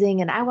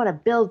amazing, and I want to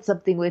build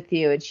something with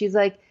you. And she's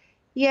like,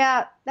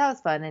 yeah, that was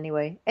fun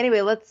anyway.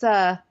 Anyway, let's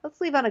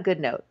leave on a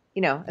good note,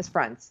 as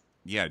friends.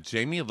 Yeah,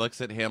 Jamie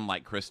looks at him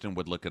like Kristen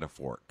would look at a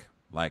fork.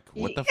 Like,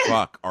 what the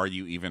fuck are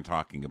you even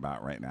talking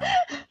about right now?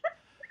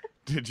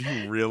 Did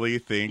you really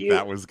think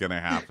that was going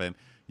to happen?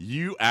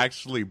 You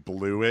actually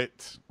blew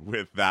it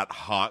with that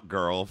hot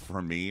girl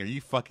for me. Are you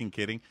fucking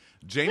kidding?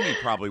 Jamie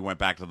probably went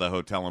back to the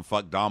hotel and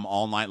fucked Dom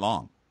all night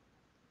long.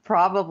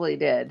 Probably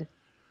did.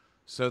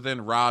 So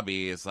then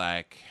Robbie is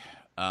like,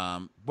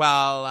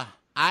 well,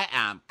 I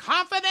am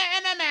confident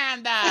in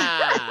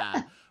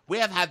Amanda. We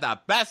have had the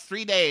best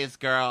 3 days,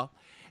 girl.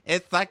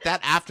 It's like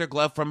that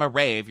afterglow from a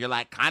rave. You're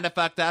like kind of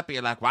fucked up.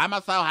 You're like, why am I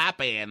so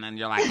happy? And then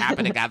you're like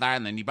happy together.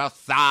 And then you both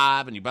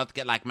sob and you both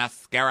get like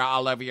mascara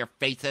all over your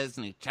faces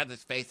and each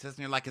other's faces. And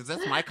you're like, is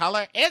this my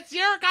color? It's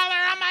your color.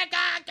 Oh my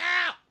God,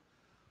 girl.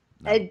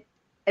 No.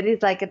 And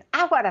he's like, and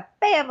I want a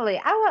family.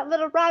 I want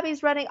little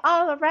Robbies running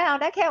all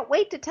around. I can't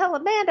wait to tell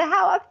Amanda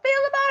how I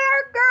feel about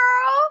her,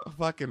 girl.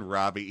 Fucking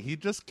Robbie. He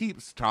just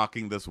keeps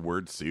talking this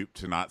word soup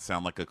to not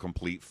sound like a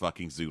complete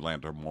fucking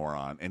Zoolander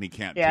moron. And he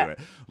can't do it.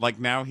 Like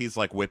now he's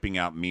like whipping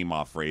out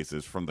Meemaw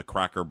phrases from the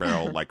Cracker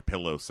Barrel like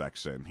pillow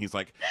section. He's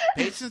like,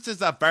 patience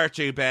is a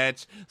virtue,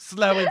 bitch.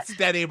 Slow and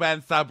steady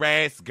wins the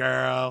race,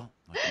 girl.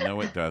 Like,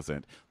 no, it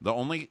doesn't. The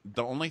only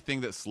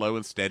thing that's slow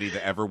and steady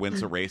that ever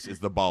wins a race is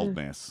the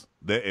baldness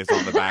that is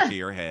on the back of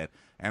your head.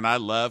 And I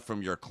love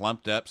from your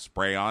clumped up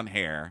spray-on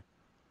hair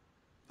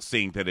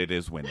seeing that it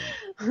is winning.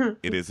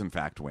 It is, in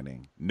fact,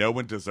 winning. No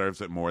one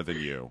deserves it more than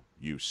you,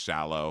 you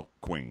shallow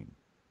queen.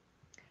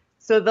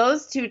 So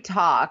those two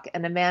talk,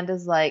 and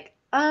Amanda's like,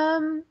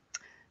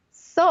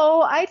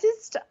 so I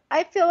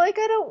feel like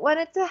I don't want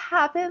it to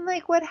happen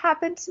like what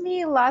happened to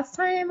me last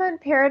time on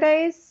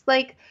Paradise,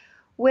 like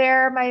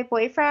where my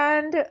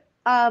boyfriend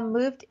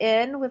moved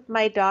in with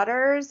my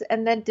daughters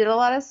and then did a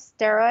lot of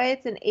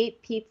steroids and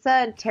ate pizza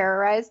and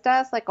terrorized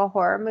us like a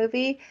horror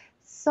movie.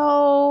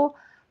 So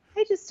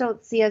I just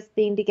don't see us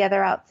being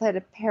together outside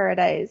of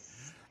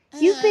Paradise.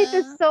 You've made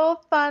this so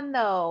fun,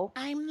 though.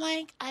 I'm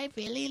like, I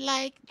really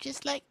like,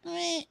 just like,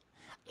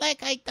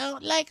 like I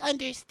don't like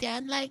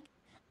understand, like,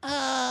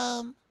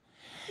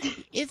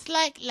 it's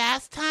like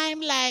last time,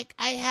 like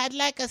I had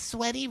like a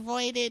sweaty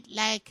voided,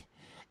 like,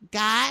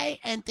 guy,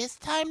 and this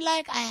time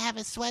like I have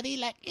a sweaty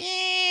like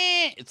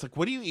It's like,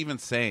 what are you even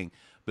saying?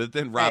 But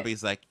then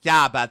Robbie's like,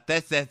 yeah, but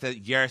this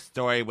isn't your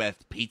story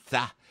with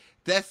pizza.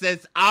 This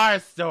is our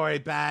story,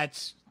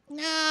 bitch.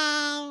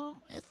 No,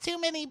 it's too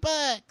many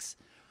books.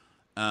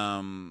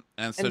 And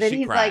so and then she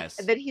he's cries. like,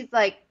 and then he's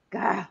like,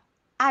 girl,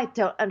 I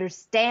don't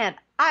understand.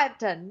 I've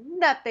done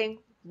nothing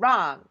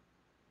wrong.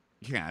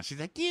 Yeah, she's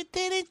like, you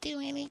didn't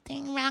do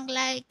anything wrong,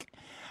 like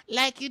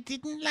you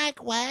didn't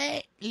like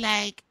what?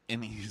 Like,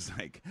 and he's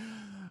like,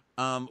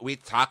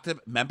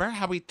 remember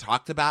how we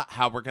talked about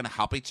how we're going to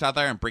help each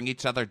other and bring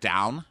each other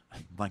down?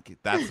 Like,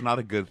 that's not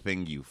a good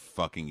thing, you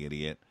fucking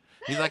idiot.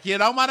 He's like, you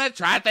don't want to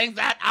try things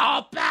at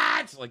all,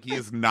 bitch. Like, he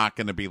is not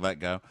going to be let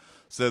go.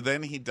 So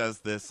then he does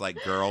this, like,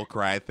 girl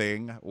cry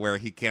thing where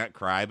he can't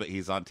cry, but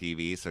he's on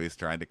TV, so he's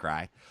trying to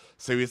cry.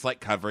 So he's,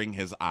 like, covering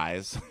his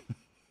eyes.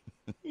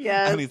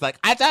 Yes. And he's like,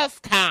 I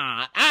just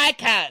can't. I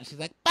can't. She's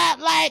like, but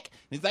like.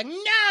 And he's like,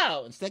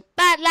 no. And she's like,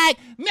 but like,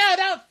 no,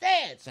 don't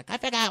say it. She's like, I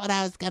forgot what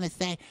I was going to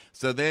say.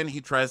 So then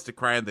he tries to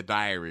cry in the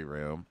diary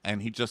room,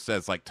 and he just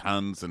says like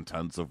tons and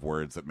tons of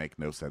words that make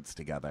no sense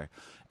together.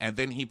 And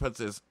then he puts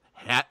his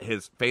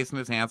face in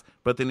his hands,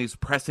 but then he's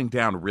pressing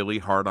down really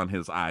hard on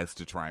his eyes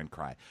to try and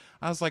cry.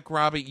 I was like,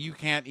 Robbie, you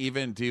can't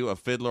even do a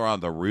Fiddler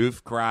on the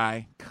Roof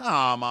cry?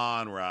 Come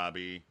on,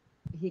 Robbie.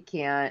 He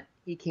can't.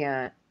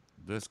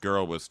 This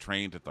girl was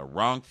trained at the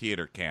wrong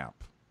theater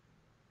camp.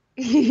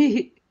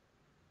 So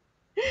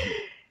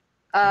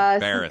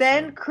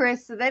then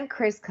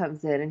Chris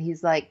comes in and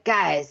he's like,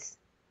 guys,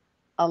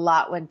 a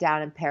lot went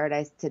down in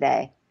paradise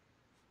today,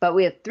 but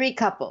we have 3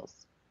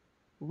 couples,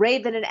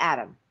 Raven and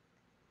Adam,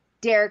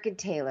 Derek and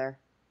Taylor,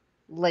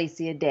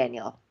 Lacey and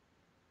Daniel.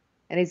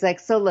 And he's like,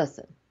 so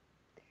listen,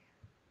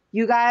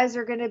 you guys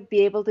are going to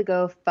be able to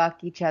go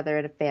fuck each other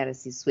in a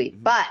fantasy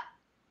suite, but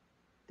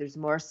there's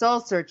more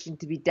soul searching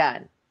to be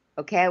done.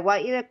 Okay, I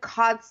want you to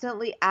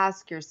constantly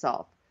ask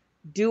yourself,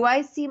 do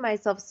I see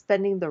myself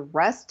spending the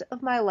rest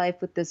of my life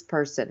with this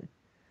person?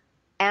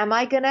 Am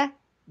I going to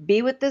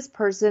be with this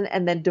person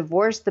and then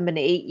divorce them in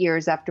 8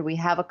 years after we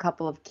have a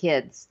couple of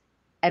kids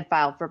and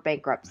file for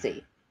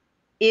bankruptcy?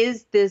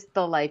 Is this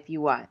the life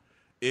you want?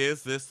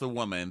 Is this the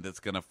woman that's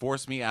going to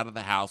force me out of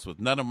the house with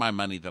none of my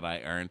money that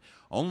I earn,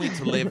 only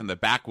to live in the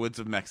backwoods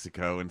of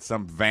Mexico in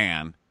some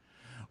van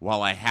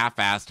while I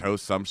half-assed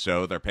host some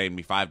show they're paying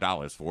me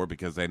 $5 for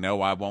because they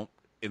know I won't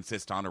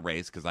insist on a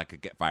raise because I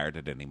could get fired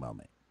at any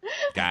moment?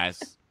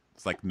 Guys,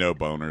 it's like no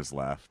boners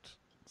left.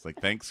 It's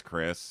like, thanks,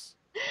 Chris.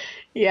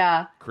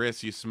 Yeah.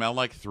 Chris, you smell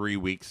like 3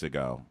 weeks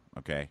ago,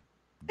 okay?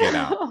 Get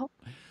out.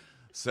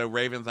 So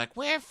Raven's like,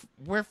 we're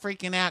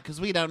freaking out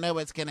because we don't know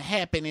what's going to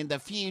happen in the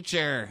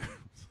future.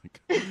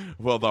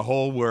 Well, the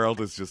whole world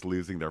is just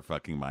losing their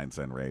fucking minds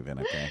on Raven,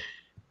 okay?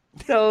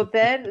 So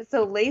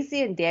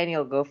Lacey and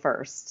Daniel go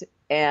first.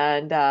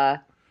 And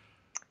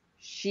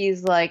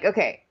she's like,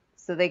 okay.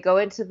 So they go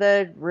into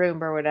the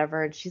room or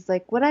whatever. And she's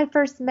like, when I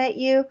first met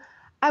you,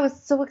 I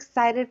was so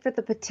excited for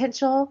the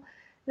potential.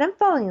 And I'm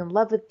falling in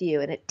love with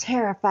you. And it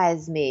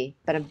terrifies me.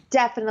 But I'm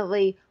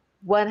definitely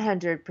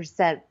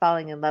 100%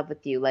 falling in love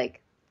with you.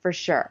 Like, for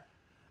sure.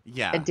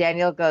 Yeah. And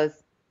Daniel goes,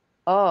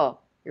 oh,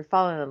 you're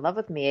falling in love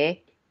with me, eh?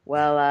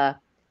 Well,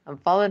 I'm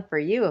falling for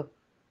you.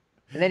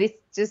 And then he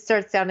just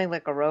starts sounding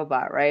like a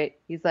robot, right?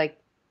 He's like,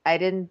 I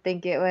didn't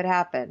think it would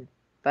happen,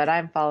 but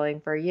I'm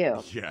falling for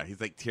you. Yeah, he's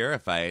like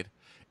terrified.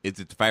 Is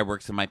it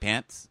fireworks in my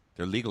pants?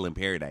 They're legal in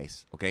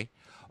paradise, okay?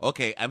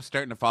 Okay, I'm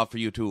starting to fall for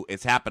you too.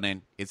 It's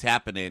happening. It's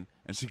happening.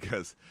 And she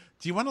goes,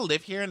 do you want to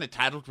live here in a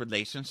titled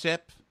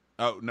relationship?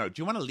 Oh, no.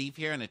 Do you want to leave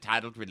here in a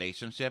titled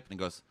relationship? And he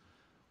goes,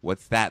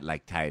 what's that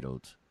like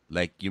titled?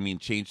 Like, you mean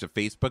change the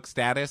Facebook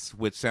status?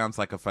 Which sounds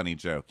like a funny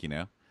joke, you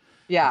know?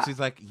 Yeah. And she's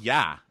like,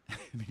 yeah.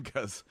 And he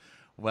goes,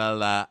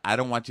 well, I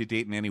don't want you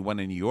dating anyone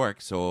in New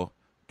York, so,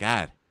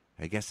 God,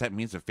 I guess that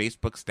means a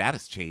Facebook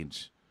status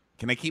change.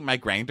 Can I keep my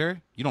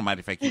grinder? You don't mind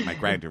if I keep my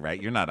grinder,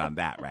 right? You're not on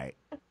that, right?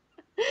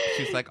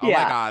 She's like, oh, my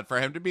God, for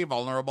him to be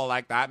vulnerable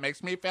like that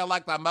makes me feel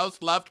like the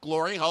most loved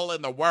glory hole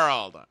in the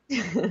world.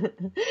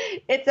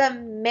 It's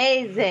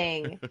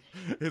amazing.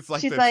 It's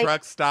like she's the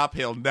truck stop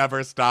he'll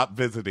never stop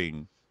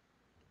visiting.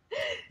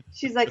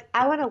 She's like,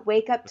 I want to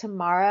wake up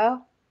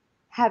tomorrow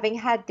having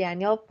had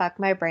Daniel fuck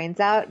my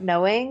brains out,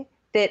 knowing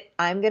that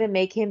I'm going to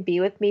make him be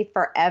with me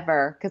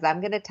forever because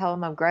I'm going to tell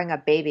him I'm growing a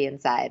baby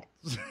inside.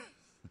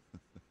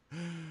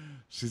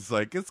 She's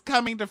like, it's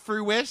coming to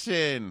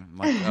fruition. I'm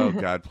like, oh,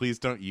 God, please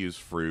don't use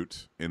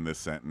fruit in this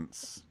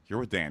sentence. You're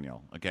with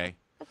Daniel, okay?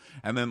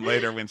 And then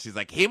later when she's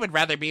like, he would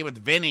rather be with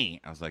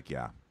Vinny. I was like,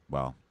 yeah,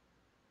 well,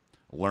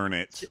 learn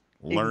it.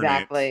 Learn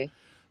exactly. it.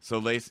 So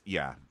Lacey,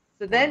 yeah.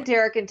 So then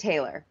Derek and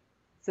Taylor.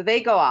 So they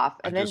go off.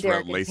 And then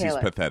Derek and Lacey's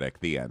Taylor. pathetic.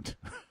 The end.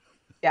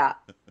 Yeah.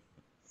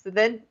 So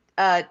then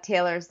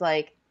Taylor's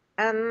like,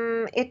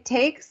 it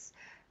takes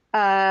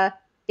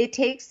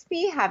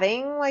me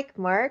having like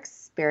more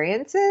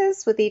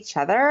experiences with each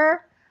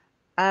other.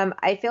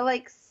 I feel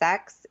like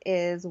sex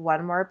is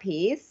one more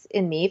piece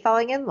in me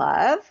falling in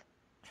love.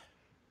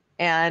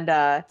 And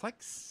it's like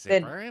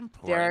super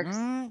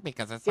important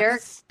because it's like a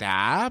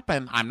step,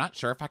 and I'm not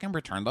sure if I can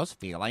return those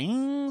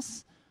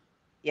feelings.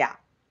 Yeah.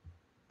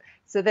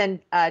 So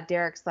then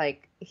Derek's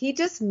like, he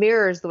just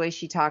mirrors the way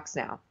she talks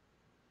now.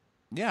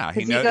 Yeah,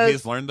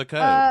 he's learned the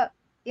code.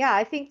 Yeah,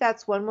 I think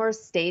that's one more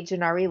stage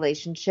in our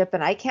relationship,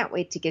 and I can't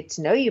wait to get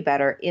to know you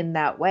better in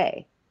that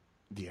way.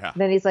 Yeah.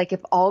 And then he's like, if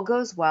all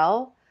goes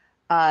well,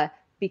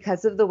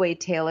 because of the way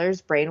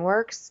Taylor's brain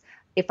works,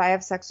 if I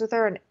have sex with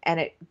her and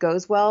it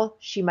goes well,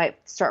 she might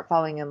start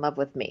falling in love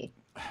with me.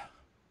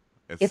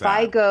 If sad.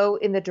 I go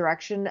in the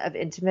direction of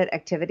intimate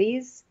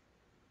activities,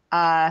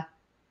 and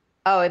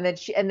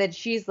then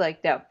she's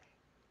like, no,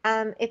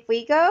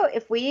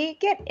 If we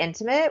get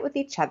intimate with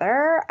each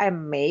other, I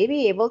may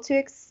be able to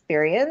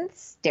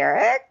experience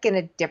Derek in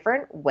a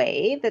different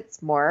way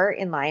that's more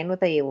in line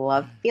with a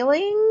love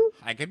feeling.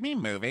 I could be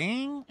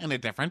moving in a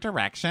different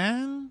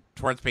direction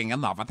towards being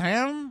in love with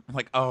him. I'm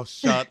like, oh,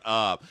 shut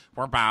up.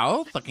 We're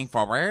both looking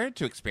forward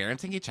to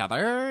experiencing each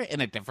other in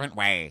a different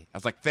way. I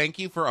was like, thank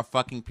you for a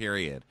fucking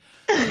period.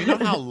 You know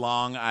how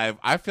long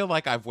I feel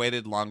like I've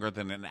waited longer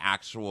than an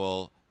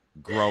actual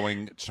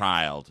growing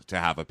child to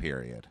have a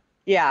period.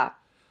 Yeah.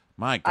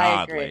 My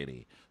God,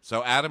 lady.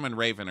 So Adam and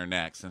Raven are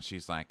next, and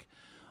she's like,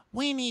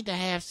 we need to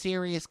have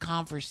serious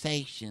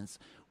conversations.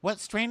 What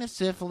strain of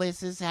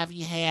syphilises have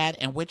you had,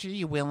 and which are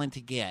you willing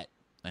to get?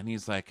 And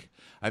he's like,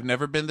 I've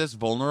never been this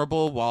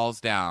vulnerable,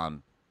 walls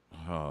down.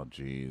 Oh,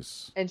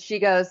 jeez. And she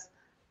goes,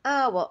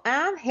 oh, well,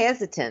 I'm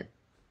hesitant.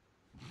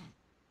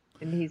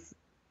 And he's,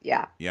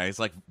 yeah. Yeah, he's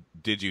like,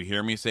 did you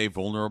hear me say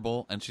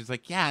vulnerable? And she's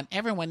like, yeah, and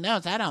everyone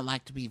knows I don't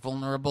like to be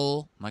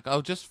vulnerable. I'm like,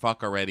 oh, just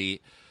fuck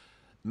already.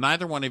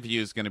 Neither one of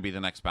you is going to be the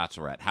next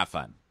Bachelorette. Have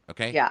fun,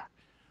 okay? Yeah.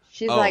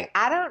 She's like,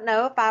 I don't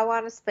know if I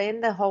want to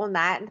spend the whole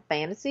night in the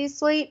fantasy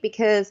suite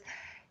because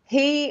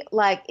he,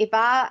 like, if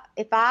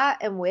I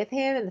am with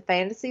him in the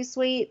fantasy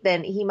suite,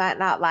 then he might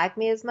not like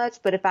me as much.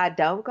 But if I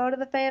don't go to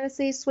the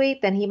fantasy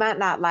suite, then he might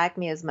not like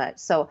me as much.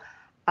 So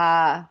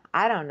I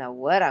don't know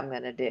what I'm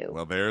going to do.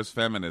 Well, there's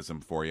feminism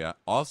for you.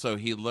 Also,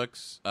 he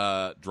looks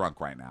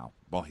drunk right now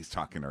while he's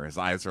talking to her. His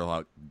eyes are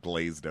like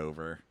glazed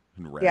over.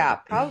 Red. Yeah,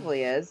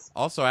 probably is.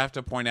 Also, I have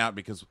to point out,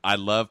 because I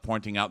love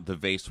pointing out the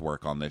vase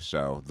work on this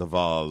show, the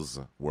vase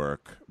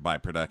work by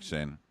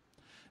production.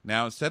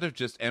 Now, instead of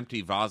just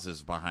empty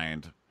vases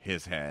behind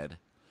his head,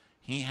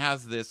 he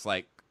has this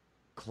like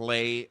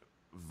clay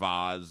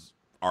vase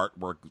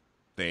artwork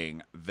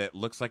thing that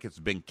looks like it's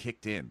been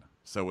kicked in.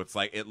 So it's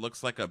like, it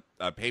looks like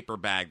a paper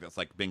bag that's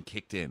like been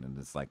kicked in, and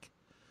it's like,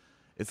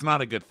 it's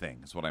not a good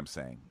thing, is what I'm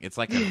saying. It's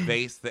like a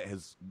vase that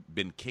has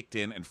been kicked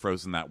in and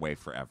frozen that way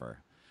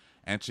forever.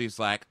 And she's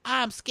like,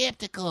 I'm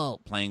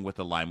skeptical, playing with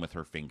the lime with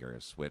her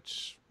fingers,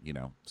 which, you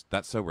know,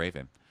 that's so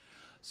Raven.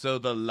 So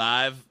the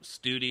live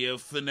studio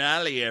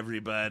finale,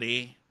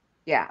 everybody.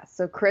 Yeah,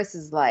 so Chris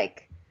is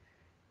like,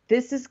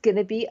 this is going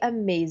to be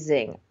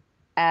amazing.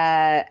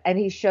 And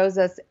he shows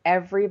us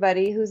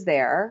everybody who's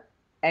there,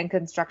 and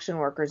construction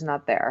workers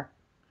not there.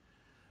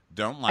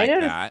 Don't like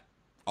that.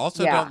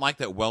 Also, don't like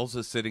that Wells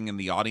is sitting in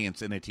the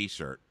audience in a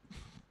T-shirt.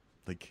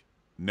 Like,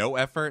 no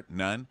effort,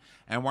 none.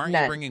 And why aren't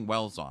you bringing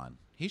Wells on?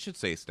 He should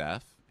say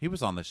stuff. He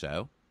was on the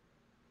show.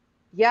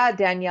 Yeah,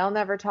 Danielle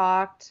never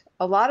talked.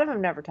 A lot of them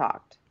never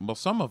talked. Well,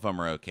 some of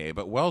them are okay,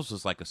 but Wells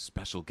was like a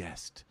special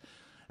guest.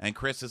 And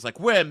Chris is like,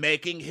 we're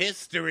making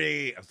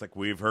history. I was like,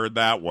 we've heard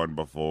that one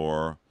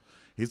before.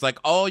 He's like,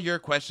 all your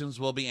questions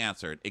will be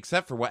answered,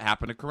 except for what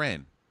happened to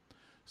Corinne.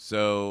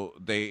 So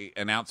they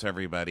announce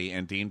everybody,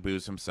 and Dean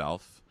boos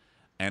himself,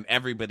 and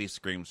everybody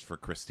screams for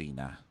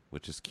Christina,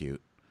 which is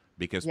cute,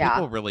 because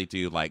people really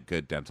do like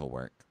good dental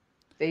work.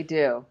 They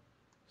do.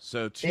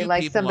 So they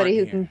like somebody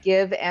who can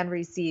give and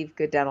receive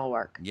good dental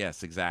work.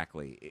 Yes,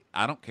 exactly.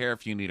 I don't care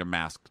if you need a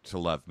mask to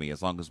love me,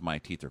 as long as my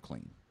teeth are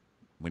clean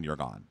when you're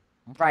gone.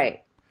 Okay.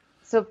 Right.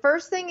 So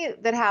first thing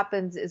that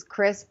happens is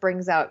Chris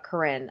brings out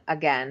Corinne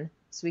again,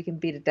 so we can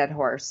beat a dead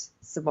horse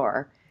some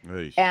more.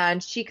 Eesh.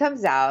 And she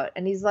comes out,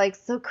 and he's like,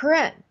 so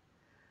Corinne,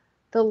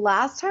 the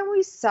last time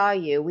we saw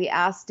you, we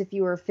asked if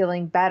you were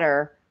feeling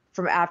better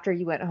from after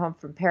you went home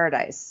from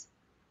Paradise.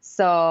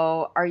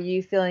 So are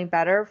you feeling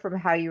better from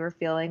how you were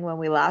feeling when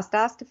we last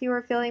asked if you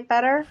were feeling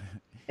better?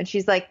 And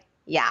she's like,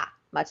 yeah,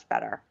 much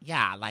better.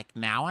 Yeah, like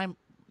now I'm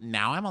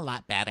a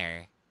lot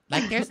better.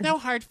 Like there's no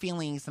hard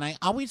feelings, and I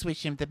always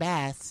wish him the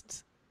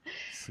best.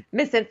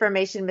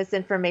 Misinformation.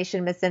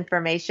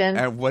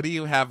 And what do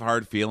you have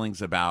hard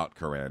feelings about,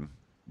 Corinne?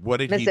 What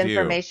did he do?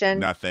 Misinformation.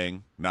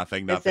 Nothing.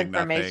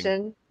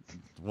 Misinformation.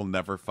 We'll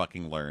never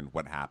fucking learn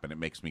what happened. It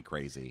makes me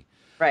crazy.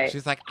 Right.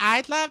 She's like,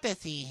 I'd love to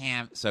see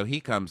him. So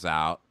he comes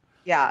out.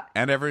 Yeah.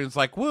 And everyone's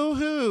like,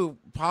 woohoo,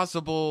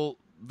 possible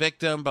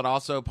victim, but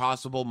also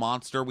possible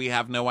monster. We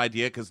have no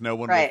idea because no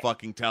one will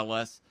fucking tell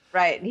us.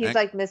 Right. And he's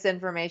like,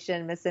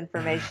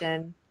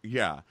 misinformation.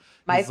 Yeah.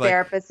 My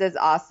therapist is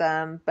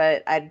awesome,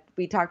 but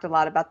we talked a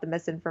lot about the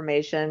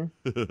misinformation.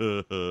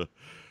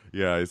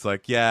 Yeah. It's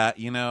like, yeah,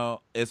 you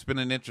know, it's been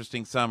an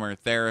interesting summer.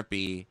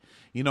 Therapy.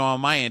 You know,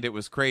 on my end, it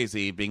was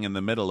crazy being in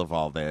the middle of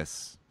all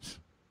this.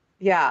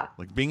 Yeah.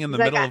 Like being in the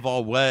middle of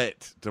all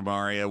what,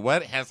 Demaria?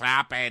 What has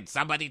happened?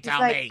 Somebody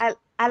tell me.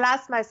 I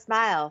lost my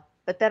smile,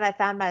 but then I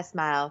found my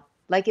smile.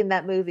 Like in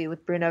that movie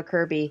with Bruno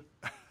Kirby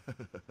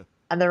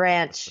on the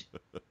ranch.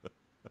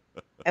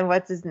 And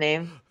what's his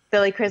name?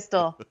 Billy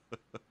Crystal.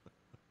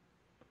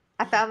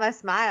 I found my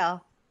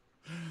smile.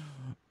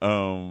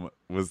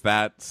 Was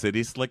that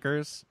City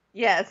Slickers?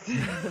 Yes.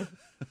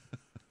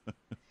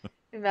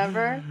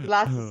 Remember? He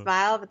lost his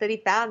smile, but then he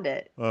found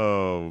it.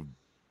 Oh,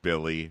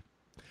 Billy.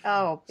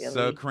 Oh, Billy.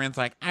 So Corinne's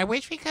like, I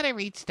wish we could have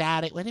reached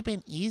out. It would have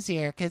been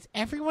easier because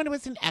everyone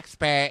was an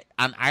expert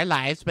on our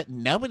lives, but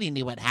nobody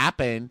knew what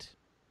happened.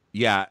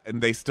 Yeah,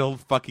 and they still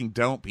fucking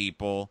don't,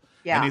 people.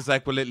 Yeah. And he's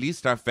like, well, at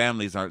least our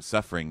families aren't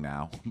suffering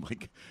now. I'm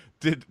like,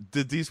 did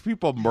these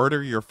people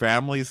murder your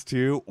families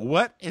too?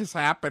 What has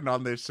happened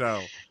on this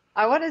show?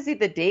 I want to see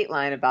the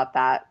Dateline about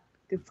that.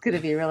 It's going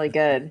to be really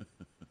good.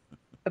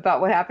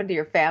 About what happened to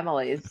your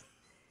families.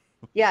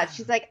 Yeah,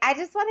 she's like, I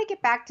just want to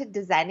get back to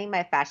designing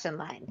my fashion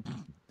line.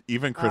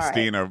 Even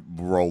Christina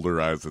rolled her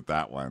eyes at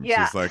that one.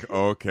 Yeah. She's like,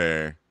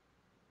 okay.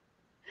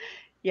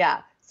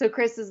 Yeah. So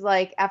Chris is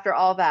like, after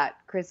all that,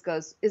 Chris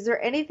goes, is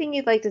there anything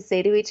you'd like to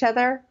say to each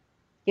other?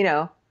 You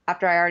know,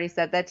 after I already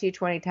said that to you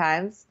 20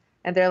 times.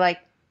 And they're like,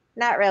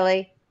 not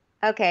really.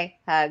 Okay,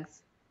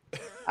 hugs.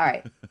 All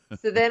right.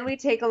 So then we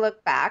take a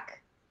look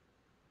back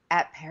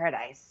at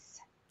Paradise.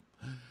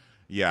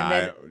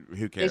 Yeah,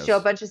 who cares? They show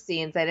a bunch of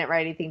scenes. I didn't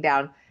write anything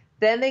down.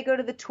 Then they go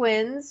to the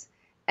twins,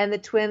 and the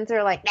twins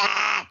are like,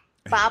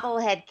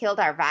 Bobblehead killed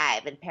our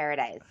vibe in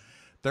Paradise.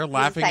 They're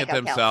laughing at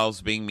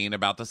themselves being mean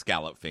about the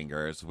scallop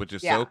fingers, which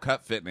is so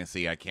cut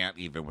fitnessy. I can't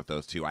even with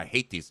those two. I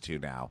hate these two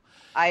now.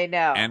 I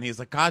know. And he's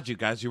like, God, you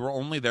guys, you were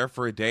only there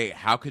for a day.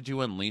 How could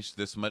you unleash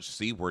this much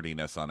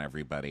C-wordiness on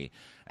everybody?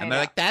 And they're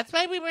like, that's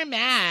why we were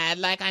mad.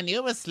 Like, I knew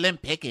it was slim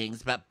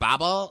pickings, but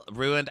Bobble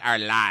ruined our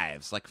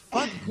lives. Like,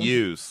 fuck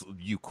you,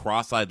 you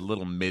cross-eyed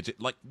little midget.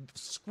 Like,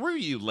 screw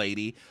you,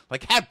 lady.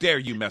 Like, how dare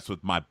you mess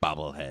with my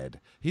Bobblehead?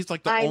 He's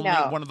like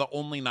one of the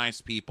only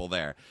nice people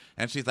there.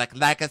 And she's like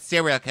a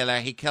serial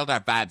killer, he killed our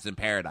vibes in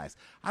Paradise.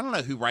 I don't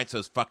know who writes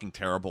those fucking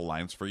terrible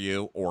lines for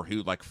you or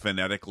who, like,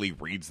 phonetically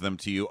reads them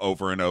to you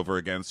over and over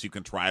again so you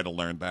can try to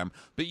learn them,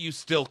 but you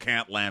still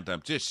can't land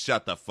them. Just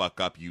shut the fuck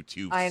up, you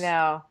two. I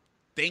know.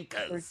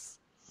 Thinkers.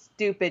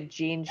 Stupid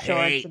jean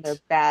shorts and their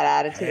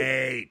bad attitude.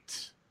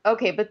 Hate.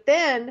 Okay, but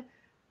then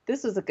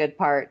this was a good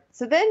part.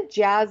 So then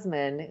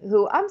Jasmine,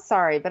 who I'm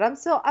sorry, but I'm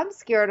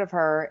scared of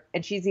her,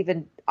 and she's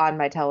even on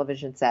my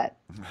television set.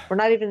 We're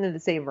not even in the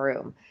same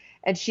room.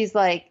 And she's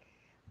like,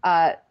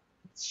 Kristen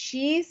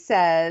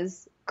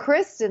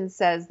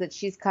says that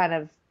she's kind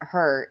of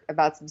hurt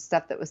about some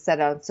stuff that was said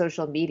on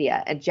social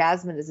media. And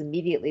Jasmine is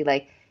immediately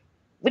like,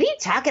 what are you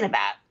talking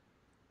about?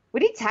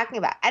 What are you talking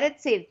about? I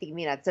didn't say anything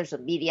mean on social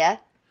media.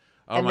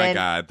 Oh, my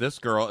God. This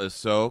girl is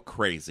so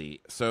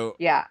crazy. So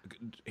yeah,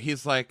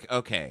 he's like,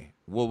 okay,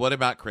 well, what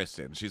about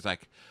Kristen? She's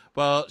like,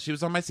 well, she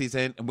was on my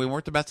season and we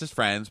weren't the bestest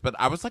friends, but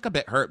I was like a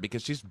bit hurt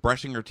because she's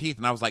brushing her teeth.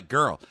 And I was like,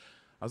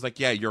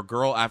 yeah, your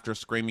girl after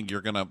screaming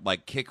you're going to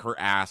like kick her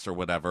ass or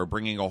whatever,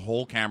 bringing a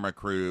whole camera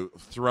crew,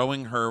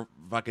 throwing her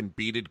fucking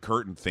beaded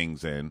curtain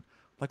things in.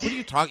 Like, what are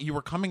you talking? You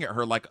were coming at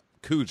her like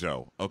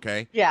Cujo,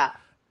 okay? Yeah.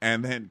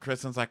 And then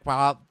Kristen's like,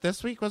 well,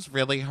 this week was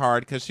really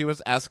hard because she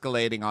was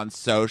escalating on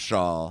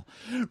social.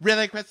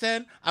 Really,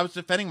 Kristen? I was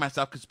defending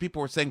myself because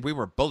people were saying we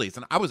were bullies,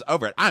 and I was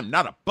over it. I'm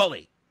not a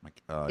bully. I'm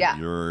like,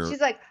 yeah. She's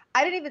like,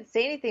 I didn't even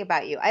say anything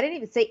about you. I didn't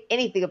even say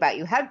anything about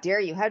you. How dare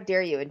you? How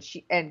dare you?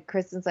 And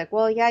Kristen's like,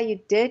 well, yeah, you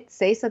did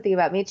say something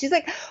about me. And she's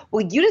like,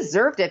 well, you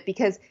deserved it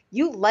because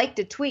you liked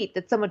a tweet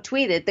that someone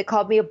tweeted that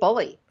called me a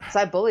bully.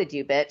 So I bullied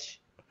you, bitch.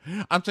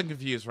 I'm so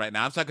confused right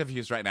now.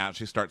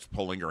 She starts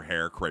pulling her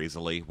hair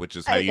crazily, which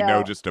is how you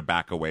know just to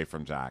back away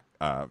from Jasmine.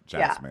 Yeah.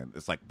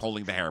 It's like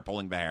pulling the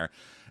hair.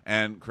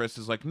 And Chris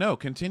is like, no,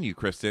 continue,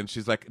 Kristen.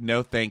 She's like,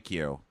 no, thank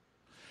you.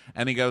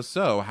 And he goes,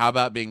 so how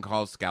about being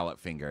called scallop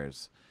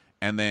fingers?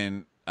 And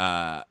then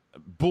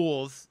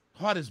Bulls,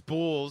 hot as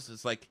Bulls,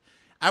 is like,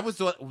 I was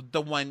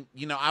the one,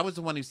 I was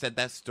the one who said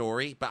that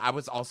story, but I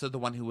was also the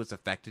one who was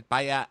affected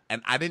by it.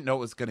 And I didn't know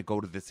it was going to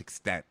go to this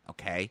extent,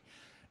 okay?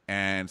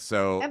 And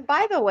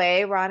by the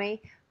way,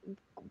 Ronnie,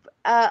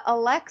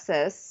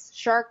 Alexis,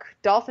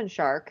 Dolphin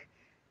Shark,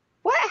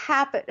 what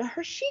happened?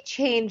 She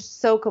changed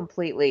so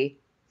completely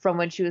from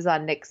when she was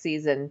on Nick's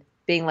season,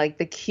 being like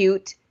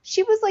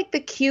she was like the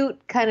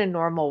cute kind of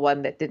normal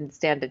one that didn't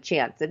stand a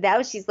chance. And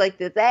now she's like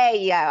this, hey,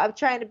 yeah, I'm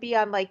trying to be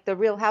on like the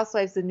Real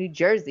Housewives of New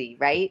Jersey,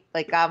 right?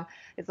 Like,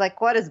 it's like,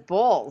 what is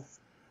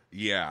Bulls?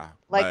 Yeah.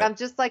 Like, I'm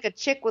just like a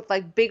chick with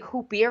like big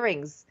hoop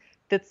earrings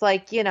that's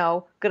like,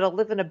 gonna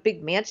live in a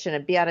big mansion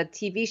and be on a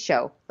TV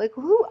show. Like,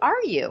 who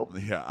are you?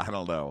 Yeah, I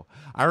don't know.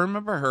 I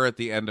remember her at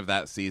the end of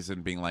that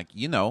season being like,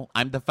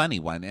 I'm the funny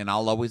one and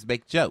I'll always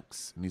make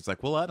jokes. And he's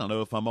like, well, I don't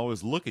know if I'm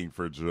always looking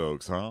for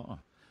jokes, huh?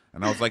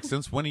 And I was like,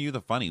 since when are you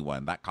the funny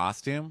one? That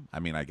costume? I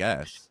mean, I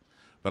guess.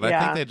 But I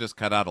think they just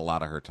cut out a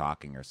lot of her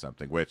talking or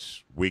something,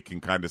 which we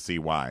can kind of see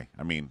why.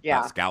 I mean,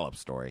 that scallop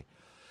story.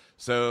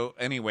 So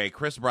anyway,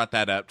 Chris brought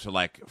that up to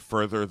like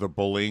further the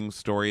bullying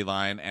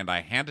storyline, and I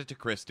handed to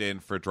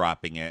Kristen for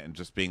dropping it and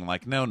just being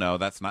like, no,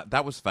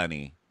 that was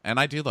funny. And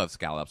I do love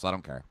scallops. I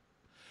don't care.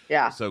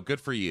 Yeah. So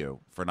good for you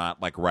for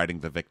not like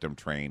riding the victim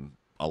train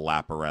a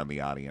lap around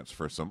the audience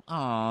for some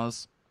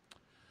ahs.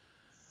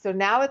 So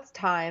now it's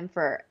time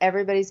for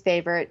everybody's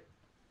favorite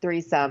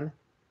threesome,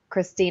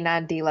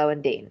 Christina, D'Lo,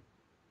 and Dean.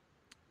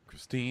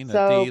 Christina,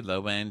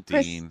 D'Lo, and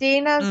Dean.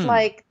 Christina's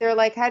like, they're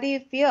like, how do you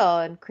feel?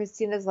 And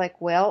Christina's like,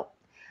 well,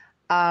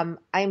 I'm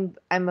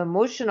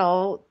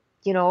emotional,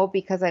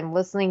 because I'm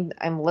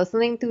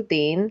listening to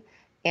Dean,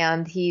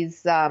 and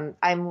he's,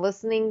 I'm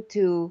listening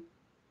to,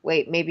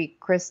 maybe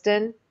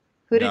Kristen,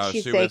 Who did No,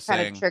 she she say was kind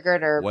saying, of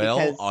triggered her? well,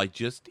 Because I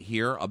just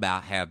hear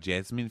about how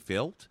Jasmine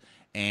felt,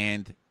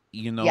 and,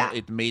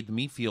 it made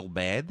me feel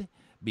bad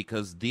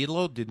because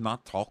D'Lo did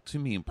not talk to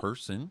me in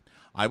person.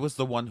 I was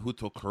the one who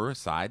took her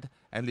aside,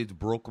 and it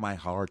broke my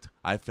heart.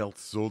 I felt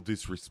so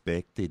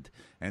disrespected.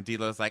 And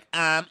D'Lo's like,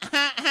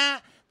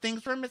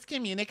 things were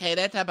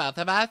miscommunicated to both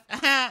of us.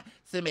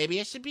 So maybe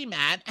I should be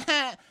mad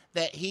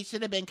that he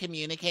should have been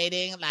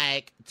communicating,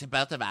 to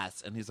both of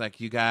us. And he's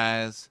like, you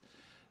guys,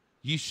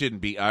 you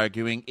shouldn't be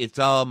arguing. It's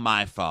all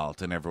my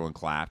fault. And everyone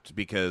clapped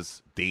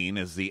because Dean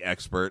is the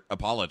expert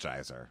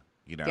apologizer.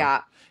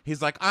 Yeah.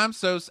 He's like,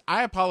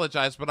 I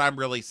apologize, but I'm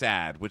really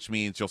sad, which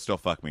means you'll still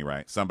fuck me,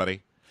 right?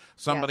 Somebody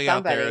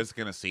out there is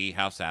going to see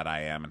how sad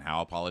I am and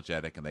how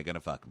apologetic, and they're going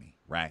to fuck me,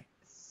 right?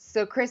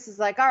 So Chris is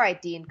like, all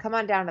right, Dean, come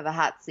on down to the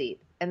hot seat.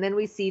 And then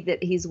we see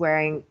that he's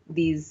wearing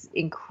these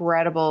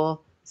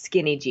incredible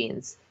skinny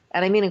jeans.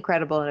 And I mean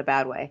incredible in a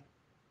bad way.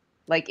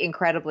 Like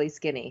incredibly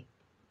skinny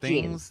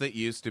Things jeans. that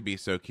used to be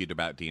so cute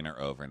about Dean are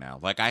over now.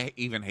 Like, I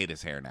even hate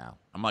his hair now.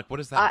 I'm like, what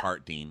is that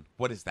part, Dean?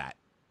 What is that?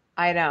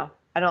 I know.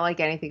 I don't like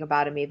anything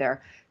about him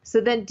either.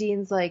 So then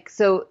Dean's like,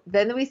 so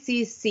then we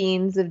see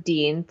scenes of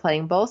Dean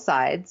playing both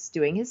sides,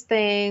 doing his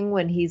thing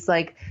when he's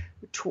like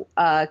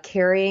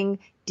carrying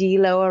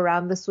D'Lo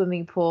around the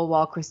swimming pool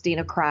while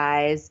Christina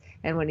cries.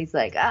 And when he's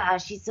like,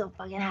 she's so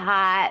fucking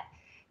hot.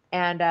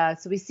 And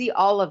so we see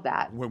all of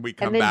that. When we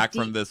come back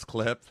from this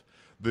clip,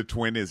 the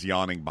twin is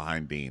yawning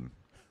behind Dean.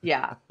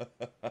 Yeah.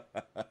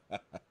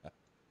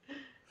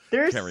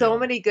 There's so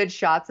many good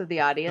shots of the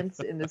audience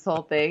in this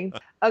whole thing.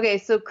 Okay,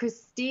 so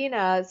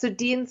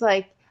Dean's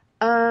like,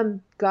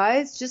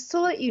 guys, just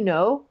to let you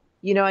know,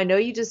 I know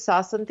you just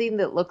saw something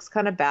that looks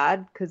kind of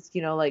bad because,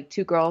 like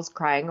two girls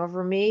crying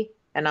over me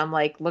and I'm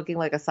like looking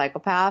like a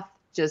psychopath,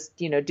 just,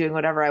 doing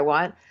whatever I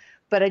want.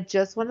 But I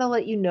just want to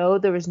let you know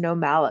there was no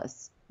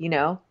malice,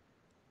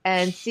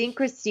 And seeing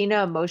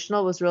Christina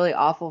emotional was really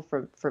awful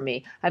for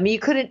me. I mean, you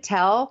couldn't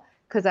tell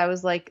because I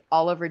was like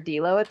all over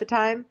D'Lo at the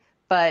time,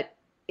 but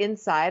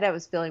inside I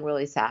was feeling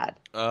really sad.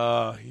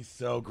 Oh, he's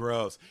so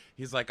gross.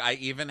 He's like, I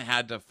even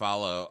had to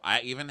unfollow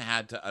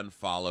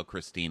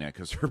Christina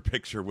because her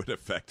picture would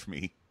affect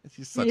me.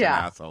 She's such an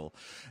asshole.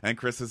 And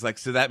Chris is like,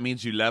 so that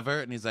means you love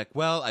her? And he's like,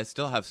 well, I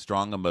still have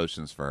strong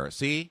emotions for her.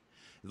 See?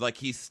 Like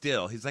he's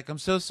like, I'm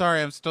so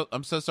sorry,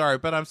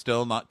 but I'm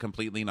still not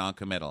completely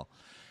non-committal.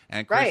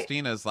 And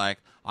Christina's like,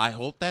 I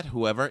hope that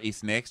whoever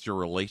is next your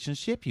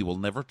relationship, you will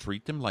never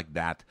treat them like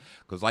that.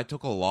 Because I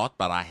took a lot,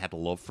 but I had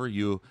love for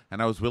you,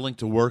 and I was willing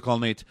to work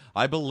on it.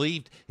 I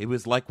believed it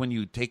was like when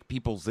you take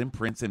people's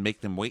imprints and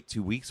make them wait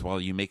 2 weeks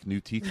while you make new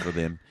teeth for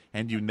them,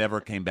 and you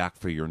never came back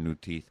for your new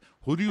teeth.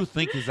 Who do you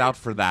think is out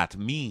for that?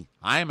 Me.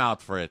 I'm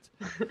out for it.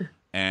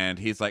 And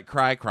he's like,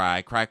 cry,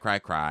 cry, cry, cry,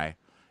 cry.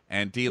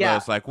 And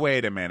D'Lo's like,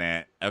 wait a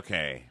minute.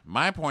 Okay,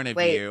 my point of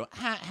view...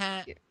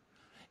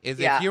 is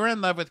if you were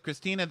in love with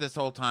Christina this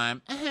whole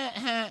time,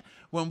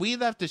 when we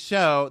left the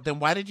show, then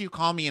why did you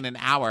call me in an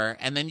hour,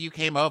 and then you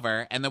came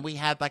over, and then we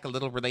had like a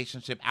little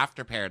relationship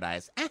after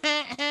Paradise?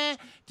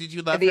 Did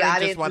you love her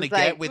and just want to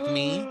get with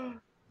me?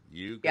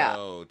 You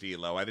go,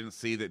 D'Lo. I didn't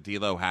see that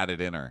D'Lo had it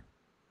in her.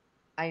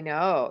 I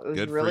know. It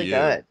was really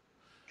good.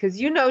 Because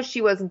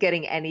she wasn't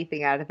getting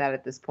anything out of that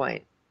at this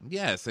point.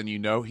 Yes, and he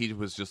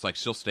was just like,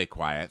 she'll stay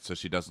quiet so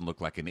she doesn't look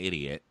like an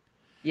idiot.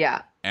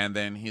 Yeah. And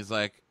then he's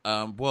like,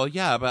 well,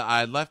 yeah, but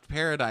I left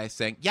Paradise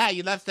saying, yeah,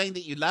 you left saying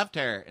that you loved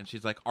her. And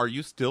she's like, are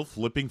you still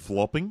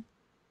flopping?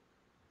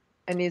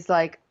 And he's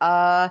like,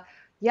 yeah,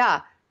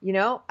 I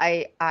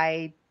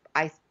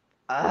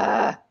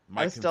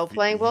was still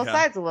playing both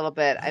sides a little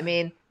bit. I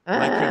mean,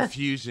 my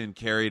confusion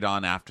carried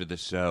on after the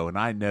show, and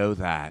I know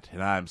that,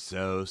 and I'm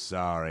so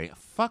sorry.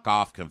 Fuck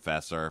off,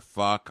 confessor.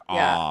 Fuck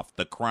off.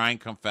 The crying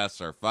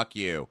confessor. Fuck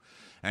you.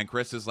 And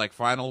Chris is like,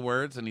 final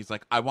words, and he's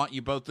like, I want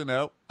you both to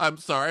know I'm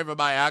sorry for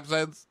my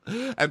accents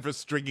and for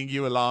stringing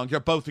you along.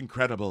 You're both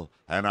incredible,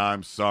 and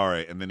I'm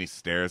sorry. And then he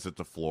stares at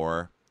the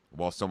floor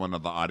while someone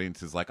in the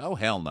audience is like, oh,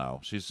 hell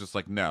no. She's just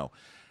like, no.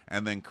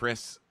 And then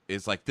Chris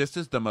is like, this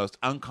is the most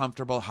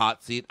uncomfortable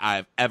hot seat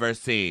I've ever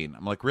seen.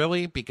 I'm like,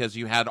 really? Because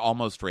you had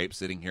Almost Rape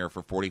sitting here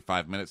for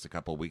 45 minutes a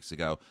couple weeks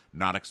ago,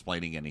 not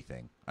explaining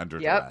anything under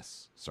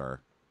duress, sir.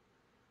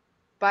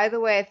 By the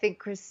way, I think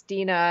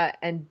Christina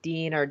and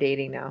Dean are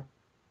dating now.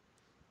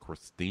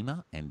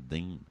 Christina and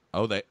Dean.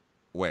 Oh,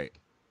 wait.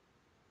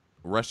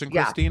 Russian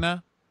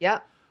Christina?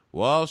 Yep.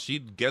 Well, she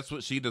gets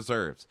what she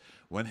deserves.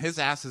 When his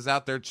ass is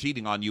out there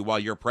cheating on you while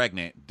you're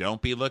pregnant,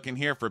 don't be looking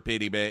here for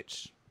pity,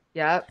 bitch.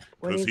 Yep.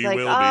 When he's like,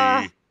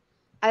 be.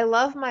 I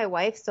love my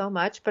wife so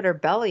much, but her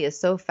belly is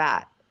so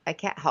fat. I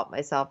can't help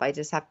myself. I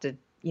just have to,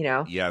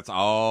 Yeah, it's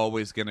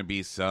always going to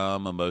be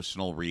some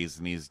emotional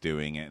reason he's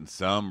doing it, and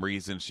some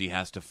reason she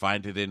has to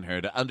find it in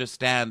her to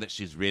understand that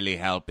she's really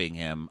helping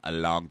him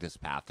along this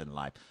path in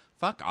life.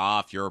 Fuck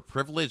off. You're a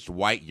privileged,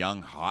 white,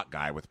 young, hot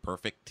guy with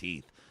perfect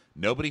teeth.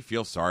 Nobody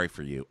feels sorry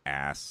for you,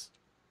 ass.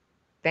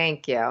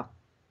 Thank you.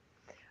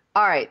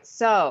 All right,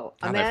 so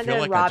God, Amanda I feel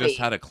like and Robbie. I just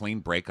had a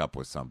clean breakup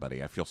with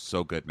somebody. I feel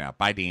so good now.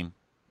 Bye, Dean.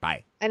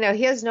 Bye. I know.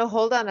 He has no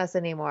hold on us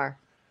anymore.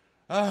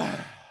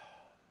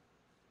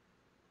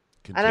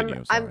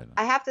 Continue. And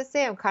I have to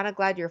say, I'm kind of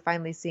glad you're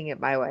finally seeing it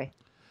my way.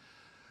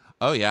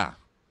 Oh, yeah.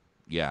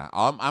 Yeah.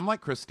 I'm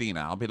like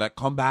Christina. I'll be like,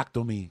 come back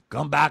to me.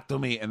 Come back to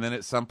me. And then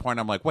at some point,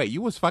 I'm like, wait,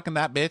 you was fucking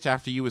that bitch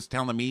after you was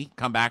telling me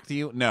come back to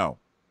you? No.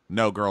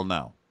 No, girl,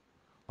 no.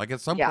 Like,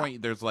 at some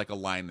point, there's like a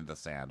line in the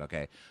sand,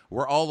 okay?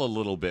 We're all a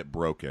little bit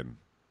broken.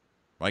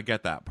 I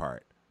get that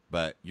part.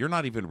 But you're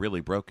not even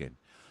really broken.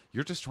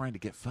 You're just trying to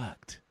get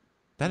fucked.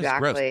 That is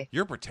gross.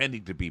 You're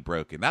pretending to be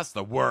broken. That's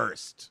the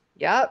worst.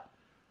 Yep.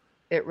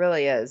 It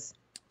really is.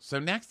 So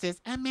next is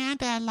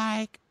Amanda,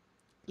 like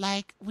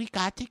we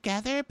got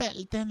together, but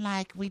then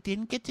like we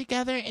didn't get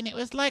together and it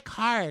was like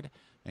hard.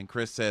 And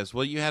Chris says,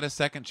 well, you had a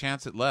second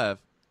chance at love.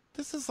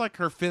 This is like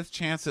her 5th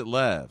chance at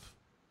love.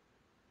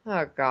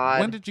 Oh,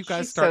 God. When did you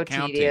guys start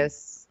counting?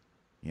 Tedious.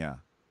 Yeah.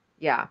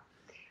 Yeah.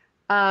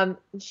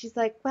 She's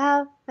like,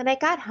 well, when I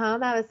got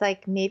home, I was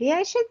like, maybe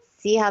I should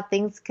see how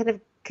things could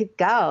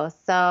go.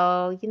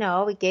 So,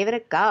 we gave it a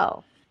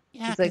go.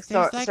 Yeah, she's like,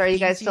 so are you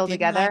guys still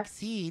together?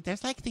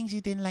 There's like things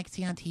you didn't like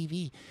see on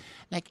TV.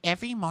 Like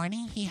every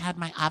morning he had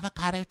my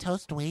avocado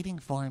toast waiting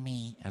for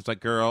me. I was like,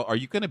 girl, are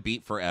you going to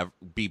be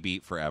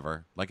beat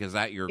forever? Like, is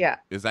that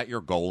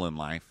your goal in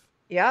life?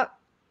 Yep.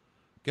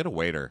 Get a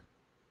waiter.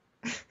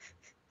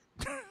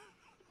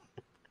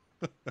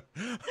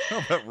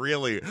 But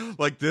really,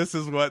 like, this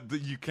is what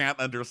you can't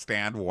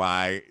understand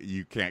why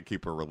you can't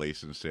keep a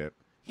relationship.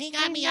 He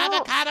got me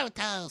avocado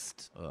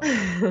toast.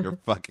 You're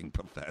fucking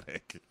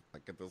pathetic.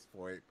 Like, at this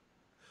point,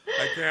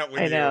 I can't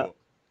with I know.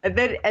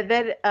 you. And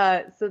then,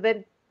 so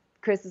then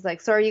Chris is like,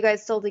 so are you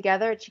guys still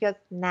together? And she goes,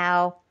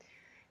 no,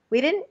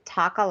 we didn't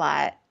talk a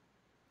lot.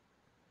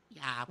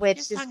 Yeah, which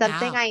is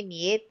something I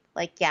need.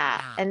 Like,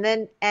 yeah. And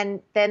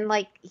then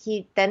like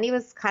he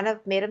was kind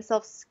of made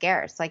himself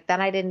scarce. Like,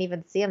 then I didn't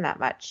even see him that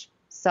much.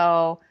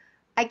 So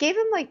I gave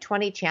him like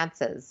 20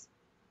 chances,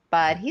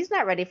 but he's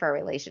not ready for a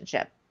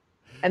relationship.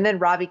 And then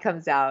Robbie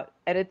comes out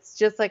and it's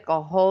just like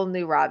a whole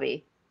new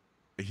Robbie.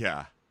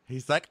 Yeah.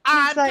 He's like,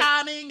 I'm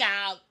coming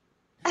out.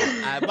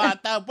 I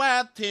want the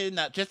world to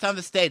know. Just on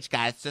the stage,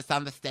 guys. Just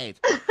on the stage.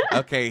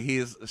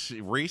 Okay,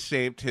 she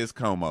reshaped his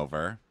comb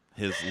over.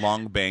 His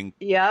long bang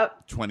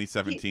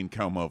 2017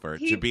 comb over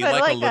to be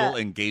like a little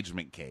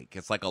engagement cake.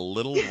 It's like a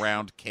little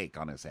round cake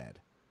on his head.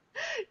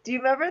 Do you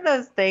remember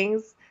those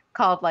things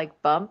called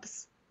like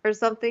bumps or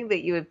something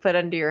that you would put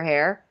under your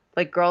hair?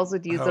 Like girls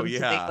would use them to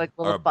make like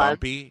little buns.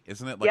 Bumpy?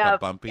 Isn't it like a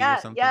bumpy or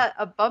something? Yeah,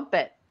 a bump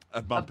it.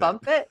 A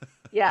bump it?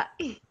 Yeah.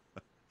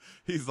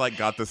 He's like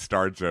got the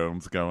Star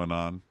Jones going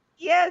on.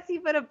 Yes, he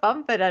put a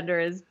bump it under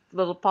his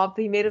little pomp.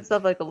 He made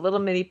himself like a little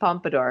mini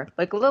pompadour,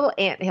 like a little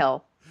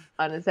anthill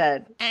on his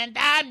head. And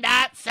I'm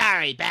not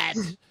sorry,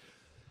 bitch.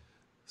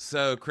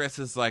 So Chris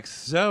is like,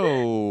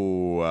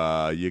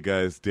 so you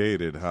guys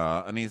dated,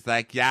 huh? And he's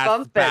like, yes,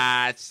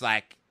 bitch.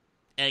 Like,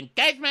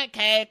 engagement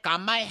cake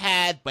on my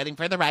head, waiting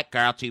for the right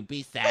girl to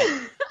be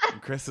said.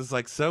 And Chris is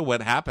like, so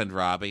what happened,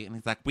 Robbie? And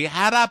he's like, we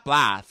had a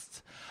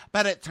blast.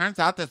 But it turns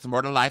out there's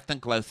more to life than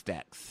glow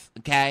sticks,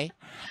 okay?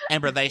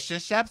 In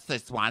relationships,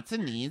 there's wants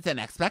and needs and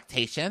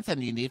expectations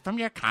and you need from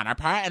your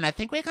counterpart. And I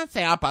think we can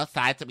say on both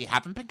sides that we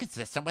haven't been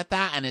consistent with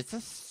that. And it's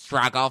a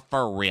struggle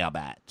for real,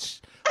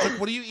 bitch.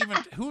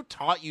 Like, who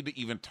taught you to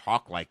even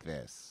talk like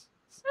this?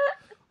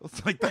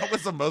 It's like, that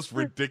was the most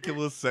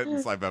ridiculous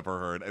sentence I've ever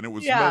heard. And it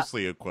was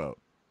mostly a quote.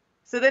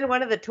 So then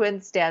one of the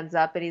twins stands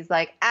up and he's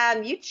like,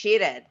 you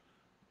cheated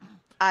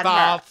on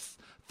False.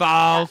 her.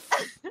 False.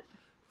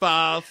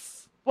 False.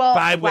 Well,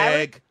 buy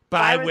wig.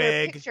 Buy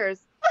wig.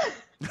 Pictures?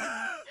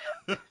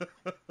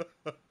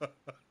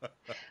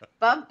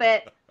 Bump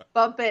it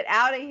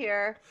out of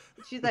here.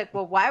 She's like,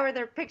 well, why were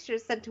there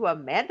pictures sent to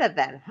Amanda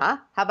then, huh?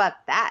 How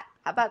about that?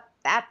 How about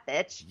that,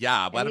 bitch?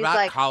 Yeah, what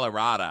about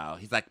Colorado?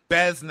 He's like,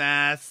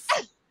 business.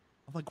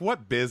 I'm like,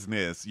 what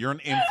business? You're an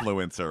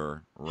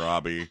influencer,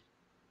 Robbie.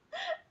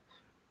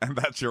 And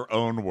that's your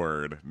own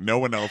word. No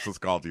one else has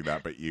called you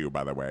that but you,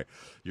 by the way.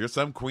 You're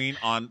some queen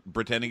on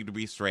pretending to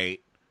be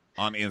straight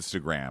on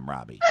Instagram,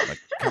 Robbie. Like,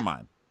 come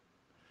on.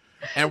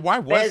 And why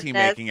was he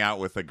making out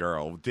with a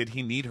girl? Did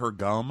he need her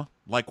gum?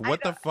 Like,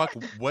 what the fuck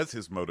was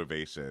his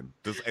motivation?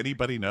 Does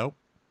anybody know?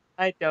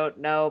 I don't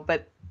know,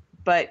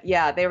 but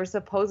yeah, they were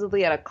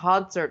supposedly at a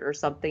concert or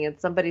something, and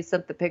somebody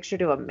sent the picture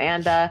to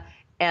Amanda,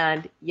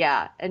 and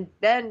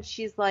then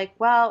she's like,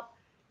 well,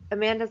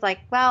 Amanda's like,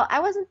 well,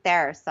 I wasn't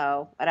there,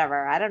 so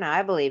whatever. I don't know.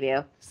 I believe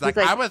you. It's like,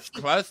 I was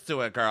close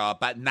to a girl,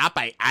 but not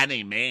by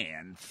any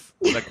means.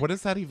 Like, what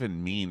does that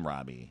even mean,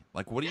 Robbie?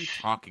 Like, what are you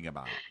talking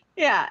about?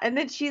 Yeah, and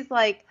then she's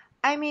like,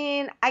 I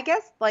mean, I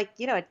guess, like,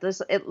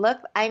 it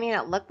looked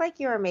like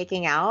you were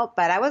making out,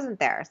 but I wasn't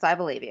there, so I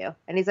believe you.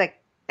 And he's like,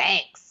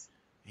 thanks.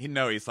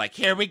 He's like,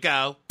 here we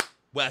go.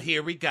 Well,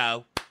 here we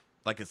go.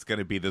 Like, it's going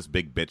to be this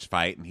big bitch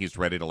fight, and he's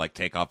ready to, like,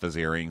 take off his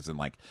earrings and,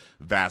 like,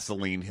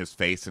 Vaseline his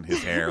face and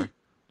his hair.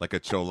 Like a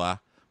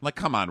chola. I'm like,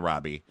 come on,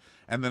 Robbie.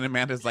 And then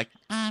Amanda's like,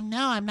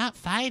 no, I'm not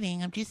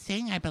fighting. I'm just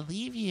saying I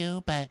believe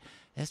you, but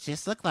it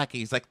just looked like it.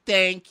 He's like,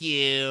 thank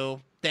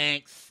you.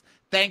 Thanks,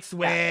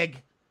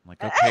 wig. I'm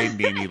like, okay,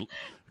 Nene.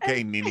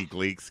 Okay, Nene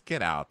Gleeks,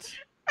 get out.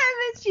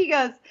 And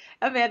then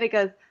Amanda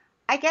goes,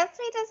 I guess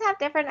we just have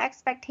different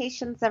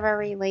expectations of a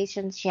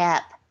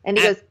relationship. And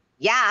he goes,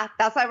 yeah,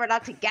 that's why we're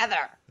not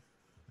together.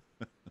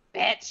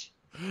 Bitch.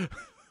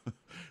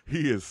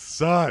 He is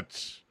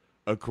such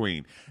a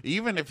queen.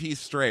 Even if he's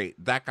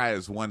straight, that guy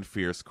is one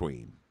fierce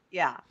queen.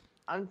 Yeah,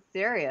 I'm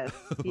serious.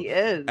 He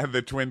is. And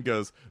the twin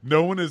goes,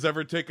 no one has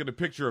ever taken a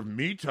picture of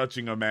me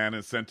touching a man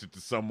and sent it to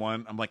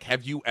someone. I'm like,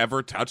 have you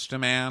ever touched a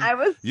man?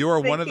 You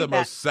are one of the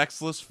most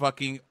sexless,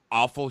 fucking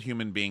awful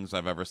human beings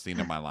I've ever seen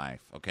in my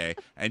life, okay?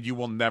 And you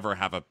will never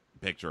have a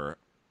picture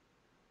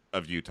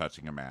of you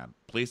touching a man.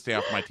 Please stay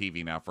off my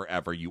TV now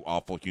forever, you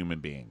awful human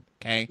being,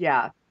 okay?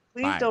 Yeah.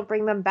 Please don't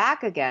bring them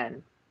back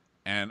again.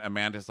 And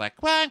Amanda's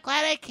like, well, I'm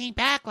glad I came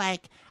back.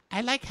 Like,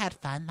 I, had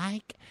fun,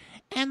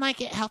 and,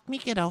 it helped me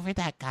get over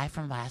that guy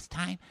from last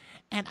time.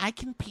 And I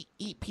can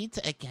eat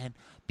pizza again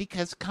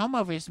because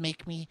comb-overs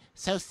make me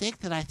so sick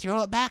that I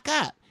throw it back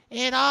up.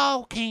 It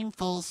all came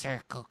full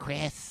circle,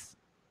 Chris.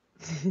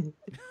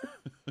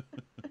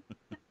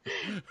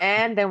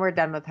 And then we're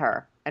done with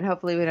her. And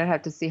hopefully we don't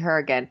have to see her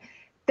again.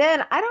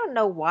 Then I don't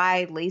know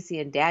why Lacey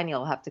and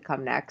Daniel have to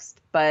come next,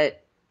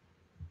 but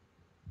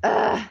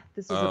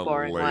this was a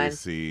boring one.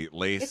 Lacey.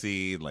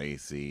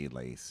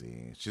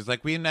 She's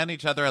like, we've known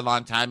each other a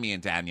long time, me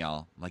and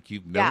Daniel. Like,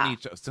 you've known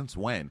each other since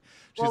when?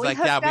 She's we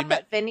met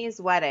at Vinny's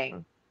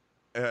wedding.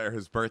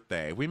 His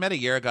birthday. We met a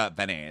year ago at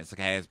Vinny's,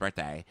 okay, his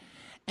birthday.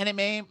 And it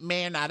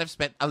may or not have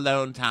spent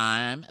alone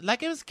time.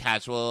 Like, it was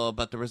casual,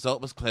 but the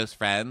result was close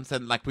friends.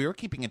 And, we were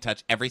keeping in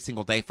touch every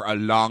single day for a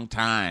long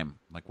time.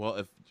 Like, well,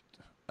 if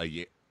a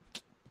year...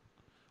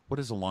 What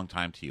is a long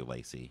time to you,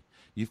 Lacey?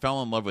 You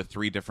fell in love with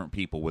 3 different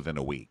people within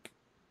a week.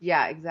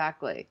 Yeah,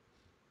 exactly.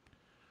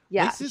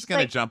 Yeah, Lacey's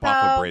going to jump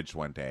off a bridge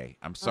one day.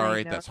 I'm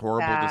sorry, that's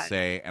horrible to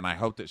say, and I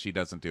hope that she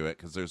doesn't do it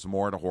because there's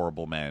more to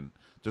horrible men.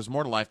 There's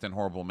more to life than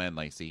horrible men,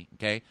 Lacey,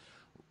 okay?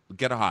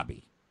 Get a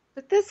hobby.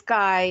 But this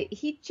guy,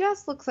 he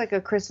just looks like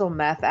a crystal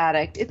meth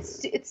addict.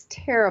 It's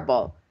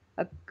terrible.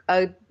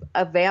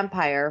 A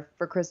vampire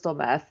for crystal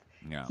meth.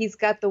 Yeah. He's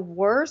got the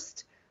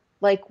worst,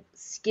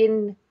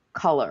 skin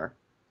color.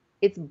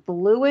 It's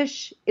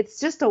bluish. It's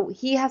just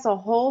he has a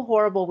whole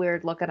horrible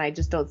weird look and I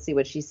just don't see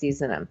what she sees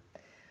in him.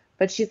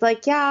 But she's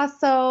like, yeah,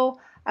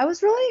 so I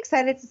was really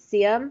excited to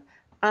see him.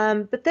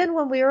 But then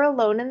when we were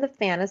alone in the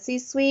fantasy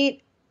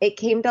suite, it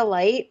came to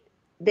light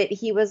that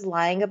he was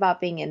lying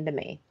about being into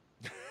me.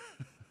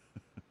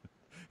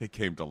 It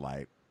came to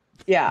light.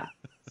 Yeah.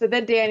 So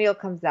then Daniel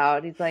comes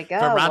out. He's like, oh,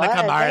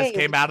 Veronica Mars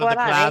came out of the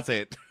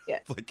closet. Yeah.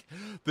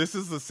 This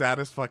is the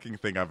saddest fucking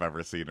thing I've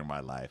ever seen in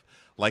my life.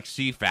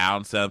 She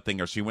found something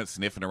or she went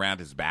sniffing around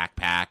his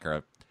backpack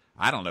or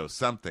I don't know,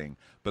 something.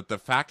 But the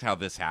fact how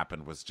this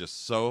happened was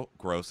just so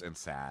gross and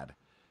sad.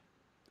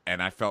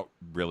 And I felt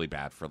really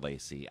bad for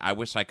Lacey. I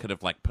wish I could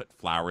have put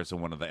flowers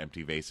in one of the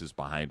empty vases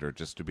behind her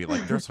just to be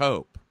like, there's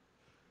hope.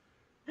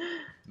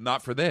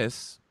 Not for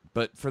this,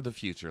 but for the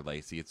future,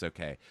 Lacey. It's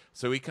okay.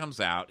 So he comes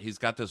out. He's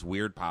got this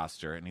weird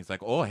posture. And he's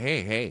like, oh,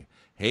 hey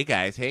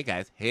guys.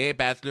 Hey,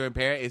 Bachelor in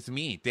Paris, it's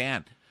me,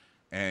 Dan.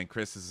 And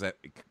Chris is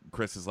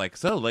like,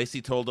 so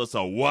Lacey told us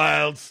a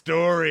wild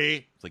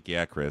story. It's like,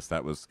 yeah, Chris,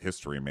 that was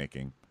history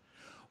making.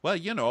 Well,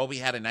 we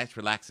had a nice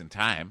relaxing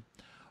time.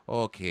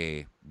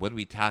 Okay, what do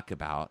we talk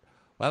about?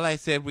 Well, I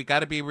said, we got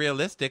to be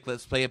realistic.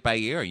 Let's play it by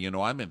ear.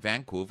 I'm in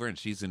Vancouver and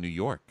she's in New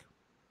York.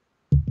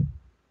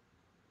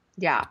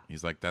 Yeah.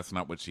 He's like, that's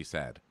not what she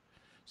said.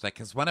 She's like,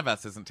 because one of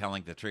us isn't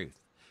telling the truth.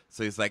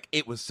 So he's like,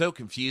 it was so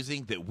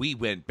confusing that we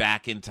went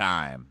back in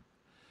time.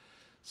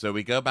 So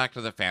we go back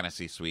to the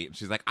fantasy suite, and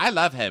she's like, I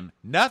love him.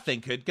 Nothing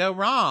could go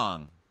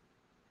wrong.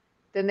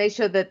 Then they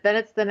show that then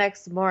it's the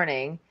next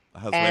morning.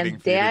 I was waiting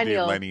for you to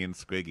do Lenny and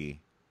Squiggy.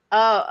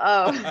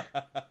 Oh.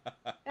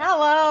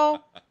 Hello.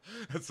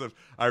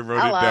 I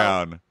wrote it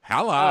down.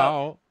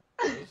 Hello.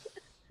 Oh.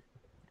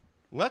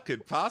 What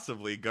could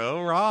possibly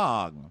go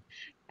wrong?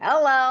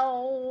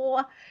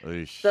 Hello.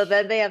 Eesh. So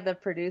then they have the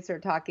producer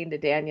talking to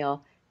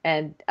Daniel,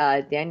 and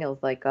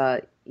Daniel's like,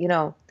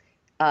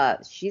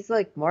 she's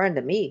more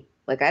into me.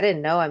 I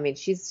didn't know. I mean,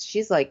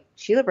 she's like,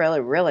 she really,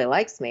 really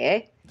likes me,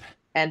 eh?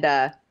 And,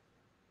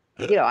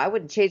 I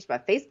wouldn't change my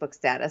Facebook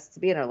status to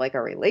be in a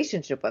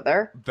relationship with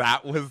her.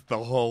 That was the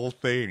whole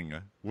thing,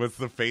 was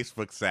the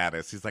Facebook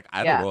status. He's like,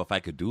 I don't know if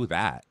I could do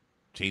that.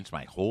 Change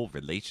my whole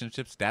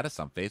relationship status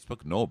on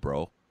Facebook? No,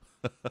 bro.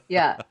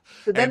 Yeah.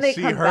 So then and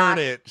she heard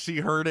it. She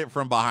heard it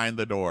from behind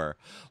the door.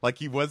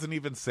 He wasn't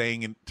even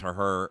saying it to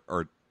her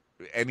or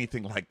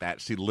anything like that.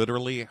 She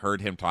literally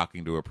heard him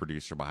talking to a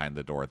producer behind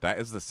the door. That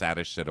is the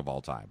saddest shit of all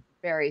time.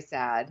 Very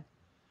sad.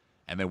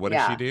 And then what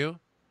does she do?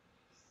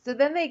 So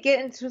then they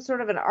get into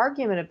sort of an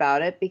argument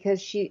about it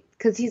because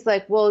he's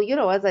like, well,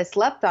 as I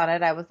slept on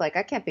it, I was like,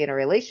 I can't be in a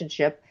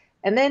relationship.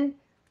 And then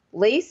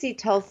Lacey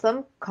tells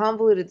some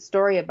convoluted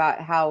story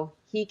about how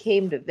he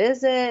came to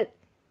visit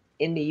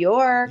in New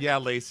York. Yeah,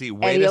 Lacey,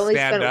 way to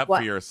stand up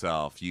for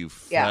yourself, you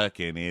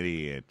fucking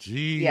idiot.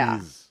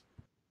 Jeez.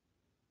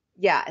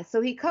 Yeah,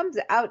 so he comes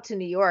out to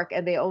New York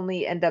and they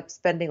only end up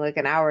spending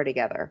an hour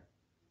together.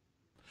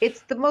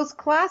 It's the most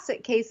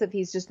classic case of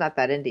he's just not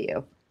that into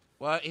you.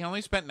 Well, he only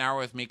spent an hour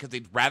with me because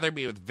he'd rather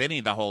be with Vinny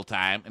the whole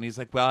time. And he's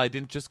like, well, I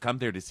didn't just come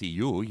there to see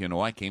you. You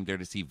know, I came there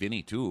to see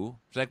Vinny, too.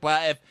 She's like,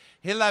 well, if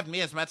he loved me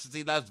as much as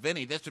he loves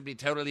Vinny, this would be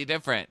totally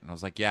different. And I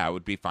was like, yeah, it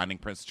would be finding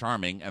Prince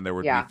Charming, and there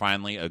would be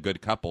finally a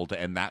good couple to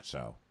end that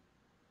show.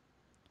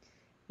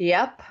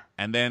 Yep.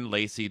 And then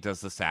Lacey does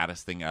the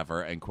saddest thing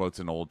ever and quotes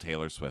an old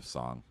Taylor Swift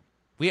song.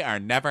 We are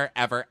never,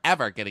 ever,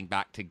 ever getting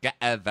back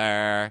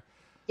together.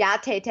 Yeah,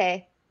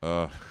 Tay-Tay.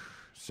 Ugh.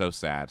 So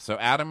sad. So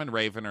Adam and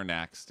Raven are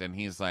next, and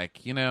he's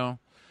like, you know,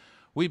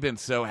 we've been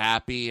so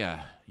happy.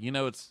 You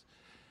know, it's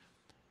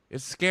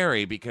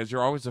scary because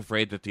you're always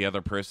afraid that the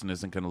other person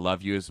isn't going to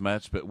love you as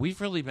much, but we've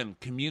really been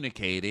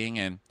communicating,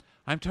 and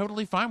I'm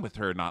totally fine with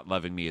her not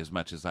loving me as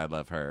much as I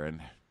love her,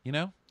 and, you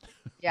know?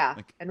 Yeah,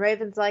 and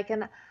Raven's like,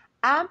 and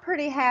I'm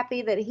pretty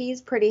happy that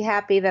he's pretty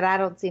happy that I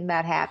don't seem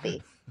that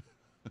happy.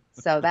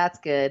 So that's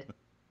good.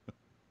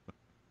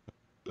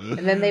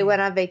 And then they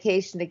went on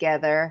vacation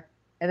together.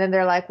 And then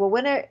they're like, well,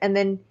 and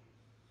then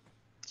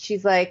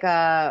she's like,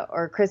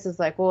 or Chris is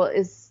like, well,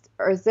 is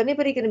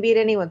anybody going to meet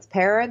anyone's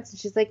parents? And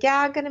she's like,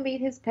 yeah, I'm going to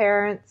meet his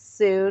parents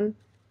soon.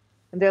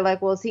 And they're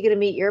like, well, is he going to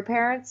meet your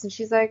parents? And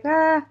she's like,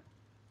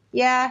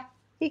 yeah,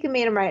 he can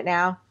meet them right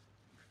now.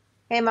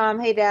 Hey, Mom.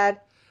 Hey, Dad.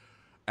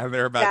 And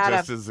they're about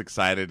just as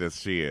excited as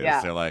she is.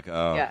 Yeah. They're like,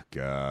 oh,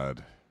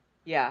 God.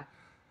 Yeah.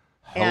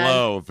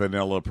 Hello,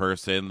 vanilla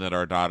person that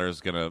our daughter's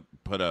going to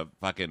put a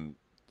fucking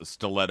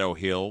stiletto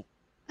heel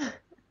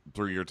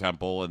through your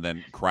temple and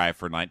then cry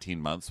for 19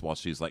 months while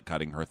she's like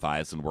cutting her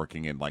thighs and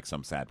working in like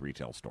some sad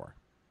retail store.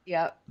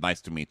 Yep. Nice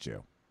to meet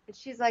you. And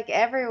she's like,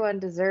 everyone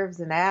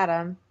deserves an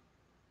Adam.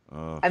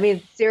 I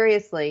mean,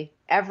 seriously,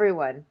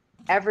 everyone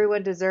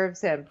deserves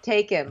him.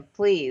 Take him,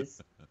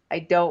 please. I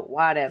don't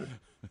want him.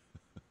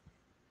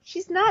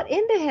 She's not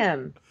into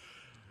him.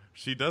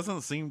 She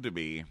doesn't seem to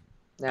be.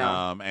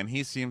 No. And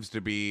he seems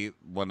to be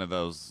one of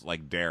those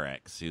like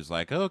Derek's. He's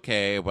like,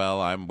 okay,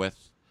 well, I'm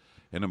with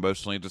an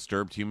emotionally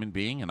disturbed human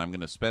being, and I'm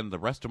going to spend the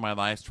rest of my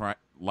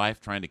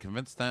life trying to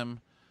convince them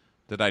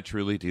that I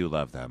truly do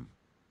love them.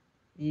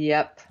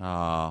 Yep.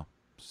 Aw,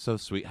 so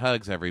sweet.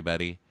 Hugs,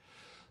 everybody.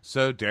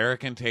 So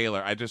Derek and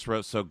Taylor, I just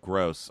wrote so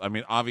gross. I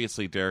mean,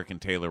 obviously Derek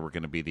and Taylor were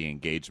going to be the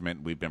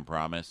engagement we've been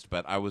promised,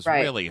 but I was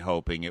really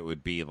hoping it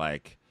would be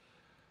like,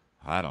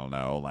 I don't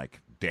know,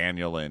 like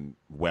Daniel and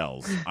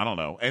Wells. I don't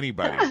know.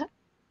 Anybody.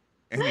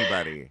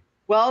 Anybody.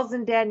 Wells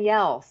and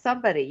Danielle.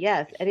 Somebody.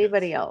 Yes.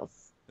 Anybody else.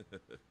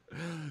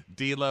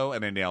 D-Lo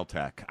and a nail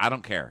tech. I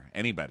don't care.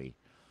 Anybody.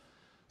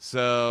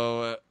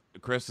 So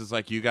Chris is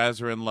like, you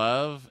guys are in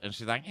love? And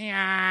she's like,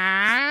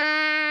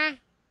 yeah.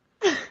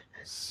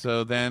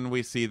 So then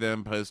we see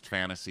them post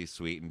fantasy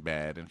suite in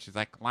bed. And she's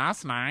like,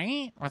 last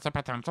night was a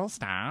potential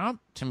step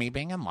to me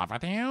being in love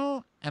with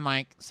you. And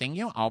like seeing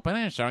you open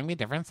and showing me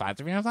different sides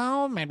of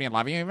yourself made me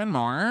love you even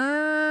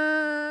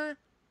more.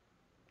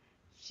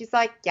 She's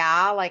like,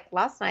 yeah, like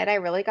last night I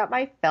really got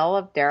my fill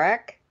of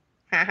Derek.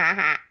 Ha ha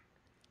ha.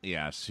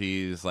 Yeah,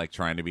 she's like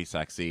trying to be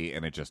sexy,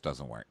 and it just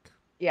doesn't work.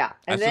 Yeah.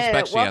 And I then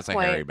suspect she has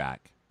point, a hairy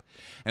back.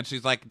 And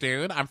she's like,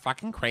 dude, I'm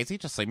fucking crazy.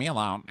 Just leave me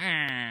alone.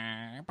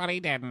 But he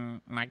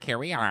didn't. Like, here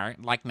we are.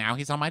 Like, now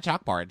he's on my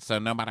chalkboard. So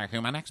no matter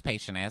who my next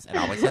patient is, it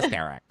always says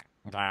Derek.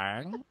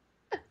 Okay?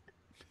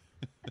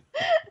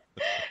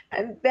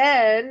 And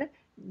then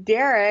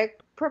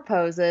Derek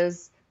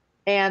proposes,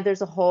 and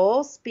there's a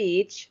whole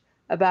speech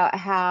about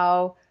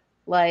how,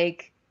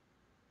 like,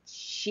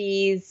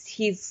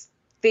 he's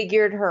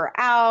figured her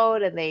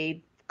out, and they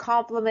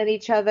compliment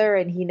each other,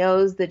 and he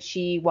knows that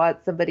she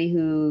wants somebody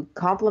who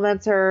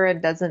compliments her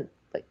and doesn't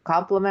like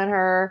compliment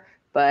her,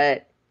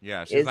 but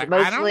is like,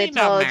 emotionally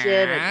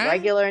intelligent and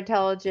regular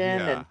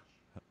intelligent,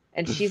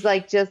 and she's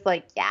like, just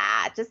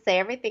say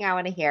everything I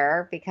want to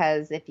hear,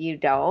 because if you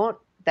don't,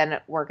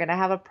 then we're gonna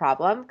have a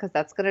problem, because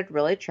that's gonna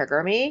really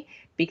trigger me,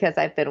 because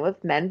I've been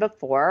with men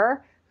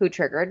before who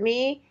triggered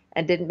me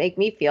and didn't make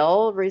me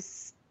feel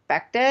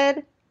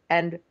respected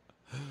and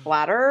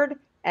flattered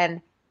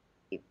and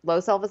low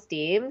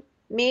self-esteem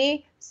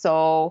me.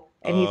 So,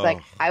 and he's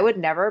like, I would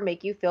never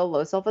make you feel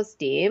low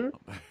self-esteem.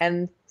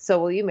 And so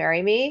will you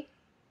marry me?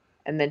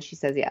 And then she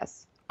says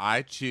yes.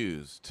 I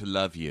choose to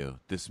love you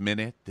this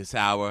minute, this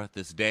hour,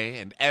 this day,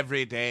 and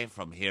every day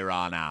from here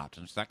on out.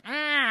 And she's like,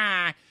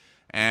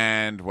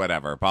 and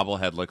whatever.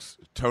 Bobblehead looks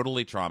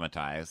totally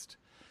traumatized.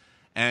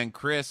 And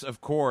Chris,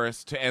 of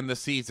course, to end the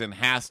season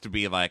has to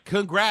be like,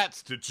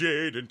 congrats to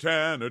Jade and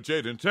Tanner,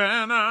 Jade and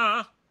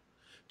Tanner.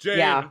 Jade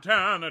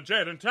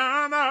and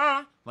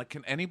Tanner. Like,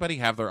 can anybody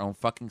have their own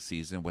fucking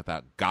season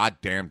without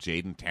goddamn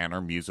Jade and Tanner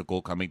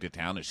musical coming to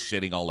town and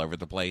shitting all over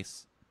the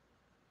place?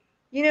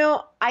 You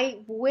know, I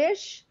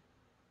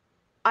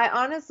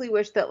honestly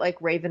wish that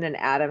like Raven and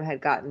Adam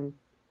had gotten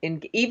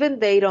in, even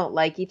they don't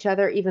like each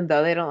other, even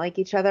though they don't like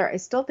each other, I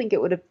still think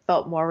it would have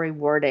felt more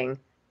rewarding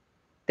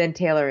than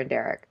Taylor and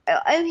Derek.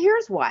 And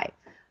here's why.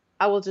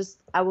 I will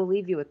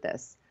leave you with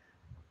this.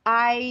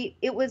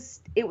 It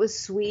was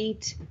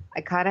sweet.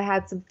 I kind of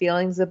had some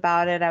feelings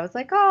about it. I was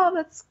like,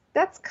 oh,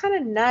 that's kind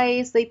of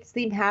nice. They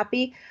seem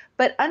happy,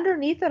 but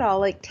underneath it all,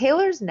 like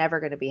Taylor's never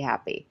going to be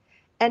happy,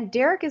 and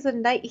Derek is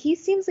he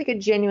seems like a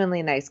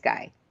genuinely nice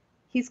guy.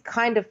 He's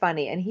kind of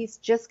funny, and he's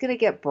just going to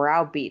get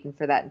browbeaten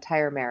for that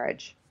entire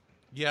marriage.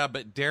 Yeah,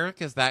 but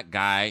Derek is that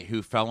guy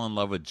who fell in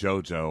love with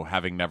JoJo,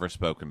 having never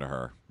spoken to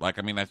her. Like,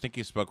 I mean, I think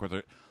he spoke with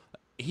her.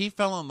 He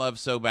fell in love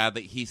so bad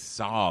that he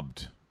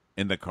sobbed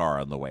in the car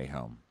on the way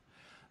home.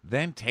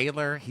 Then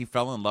Taylor, he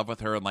fell in love with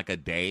her in like a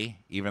day,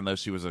 even though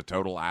she was a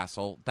total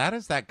asshole. That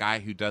is that guy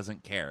who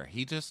doesn't care.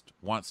 He just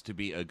wants to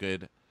be a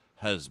good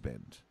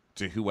husband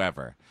to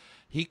whoever.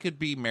 He could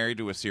be married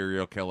to a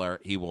serial killer.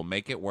 He will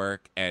make it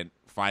work and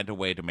find a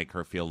way to make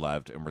her feel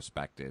loved and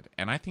respected.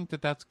 And I think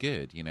that that's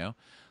good, you know?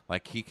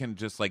 Like, he can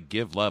just, like,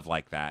 give love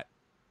like that,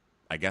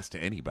 I guess, to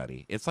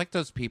anybody. It's like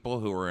those people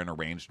who are in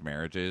arranged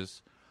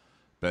marriages,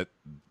 but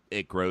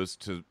it grows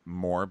to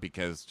more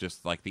because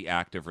just like the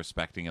act of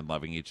respecting and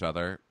loving each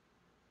other,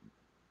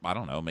 I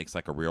don't know, makes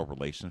like a real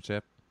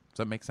relationship. Does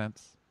that make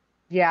sense?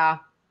 Yeah,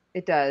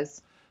 it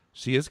does.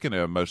 She is going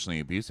to emotionally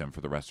abuse him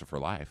for the rest of her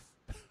life.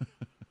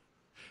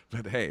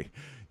 But hey,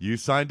 you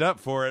signed up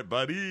for it,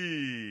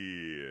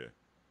 buddy.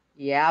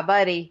 Yeah,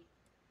 buddy.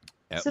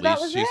 At So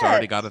least she's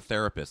already got a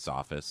therapist's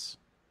office.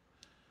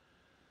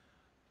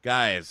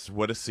 Guys,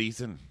 what a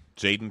season.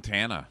 Jaden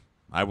Tanner.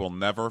 I will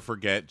never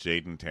forget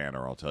Jaden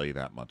Tanner. I'll tell you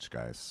that much,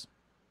 guys.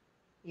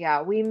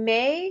 Yeah, we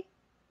may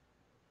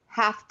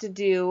have to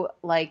do,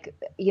 like,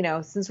 you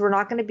know, since we're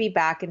not going to be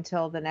back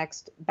until the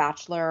next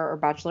Bachelor or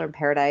Bachelor in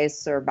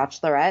Paradise or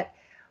Bachelorette,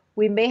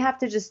 we may have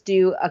to just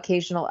do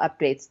occasional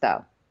updates,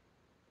 though.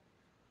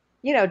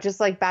 You know, just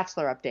like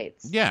Bachelor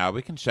updates. Yeah,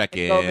 we can check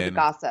in. Go over the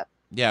gossip.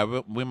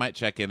 Yeah, we might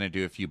check in and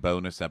do a few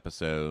bonus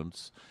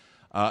episodes.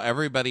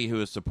 Everybody who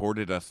has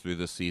supported us through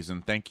this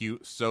season, thank you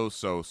so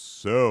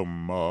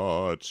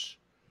much.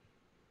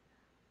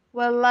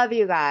 Well, love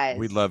you guys.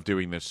 We love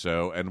doing this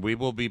show, and we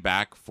will be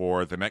back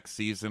for the next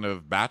season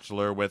of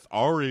Bachelor with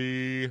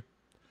Ari.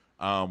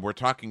 We're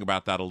talking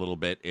about that a little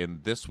bit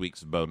in this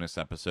week's bonus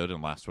episode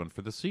and last one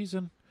for the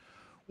season.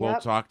 We'll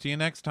talk to you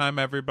next time,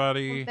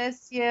 everybody. We'll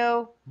miss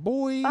you.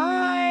 Boy.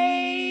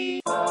 Bye.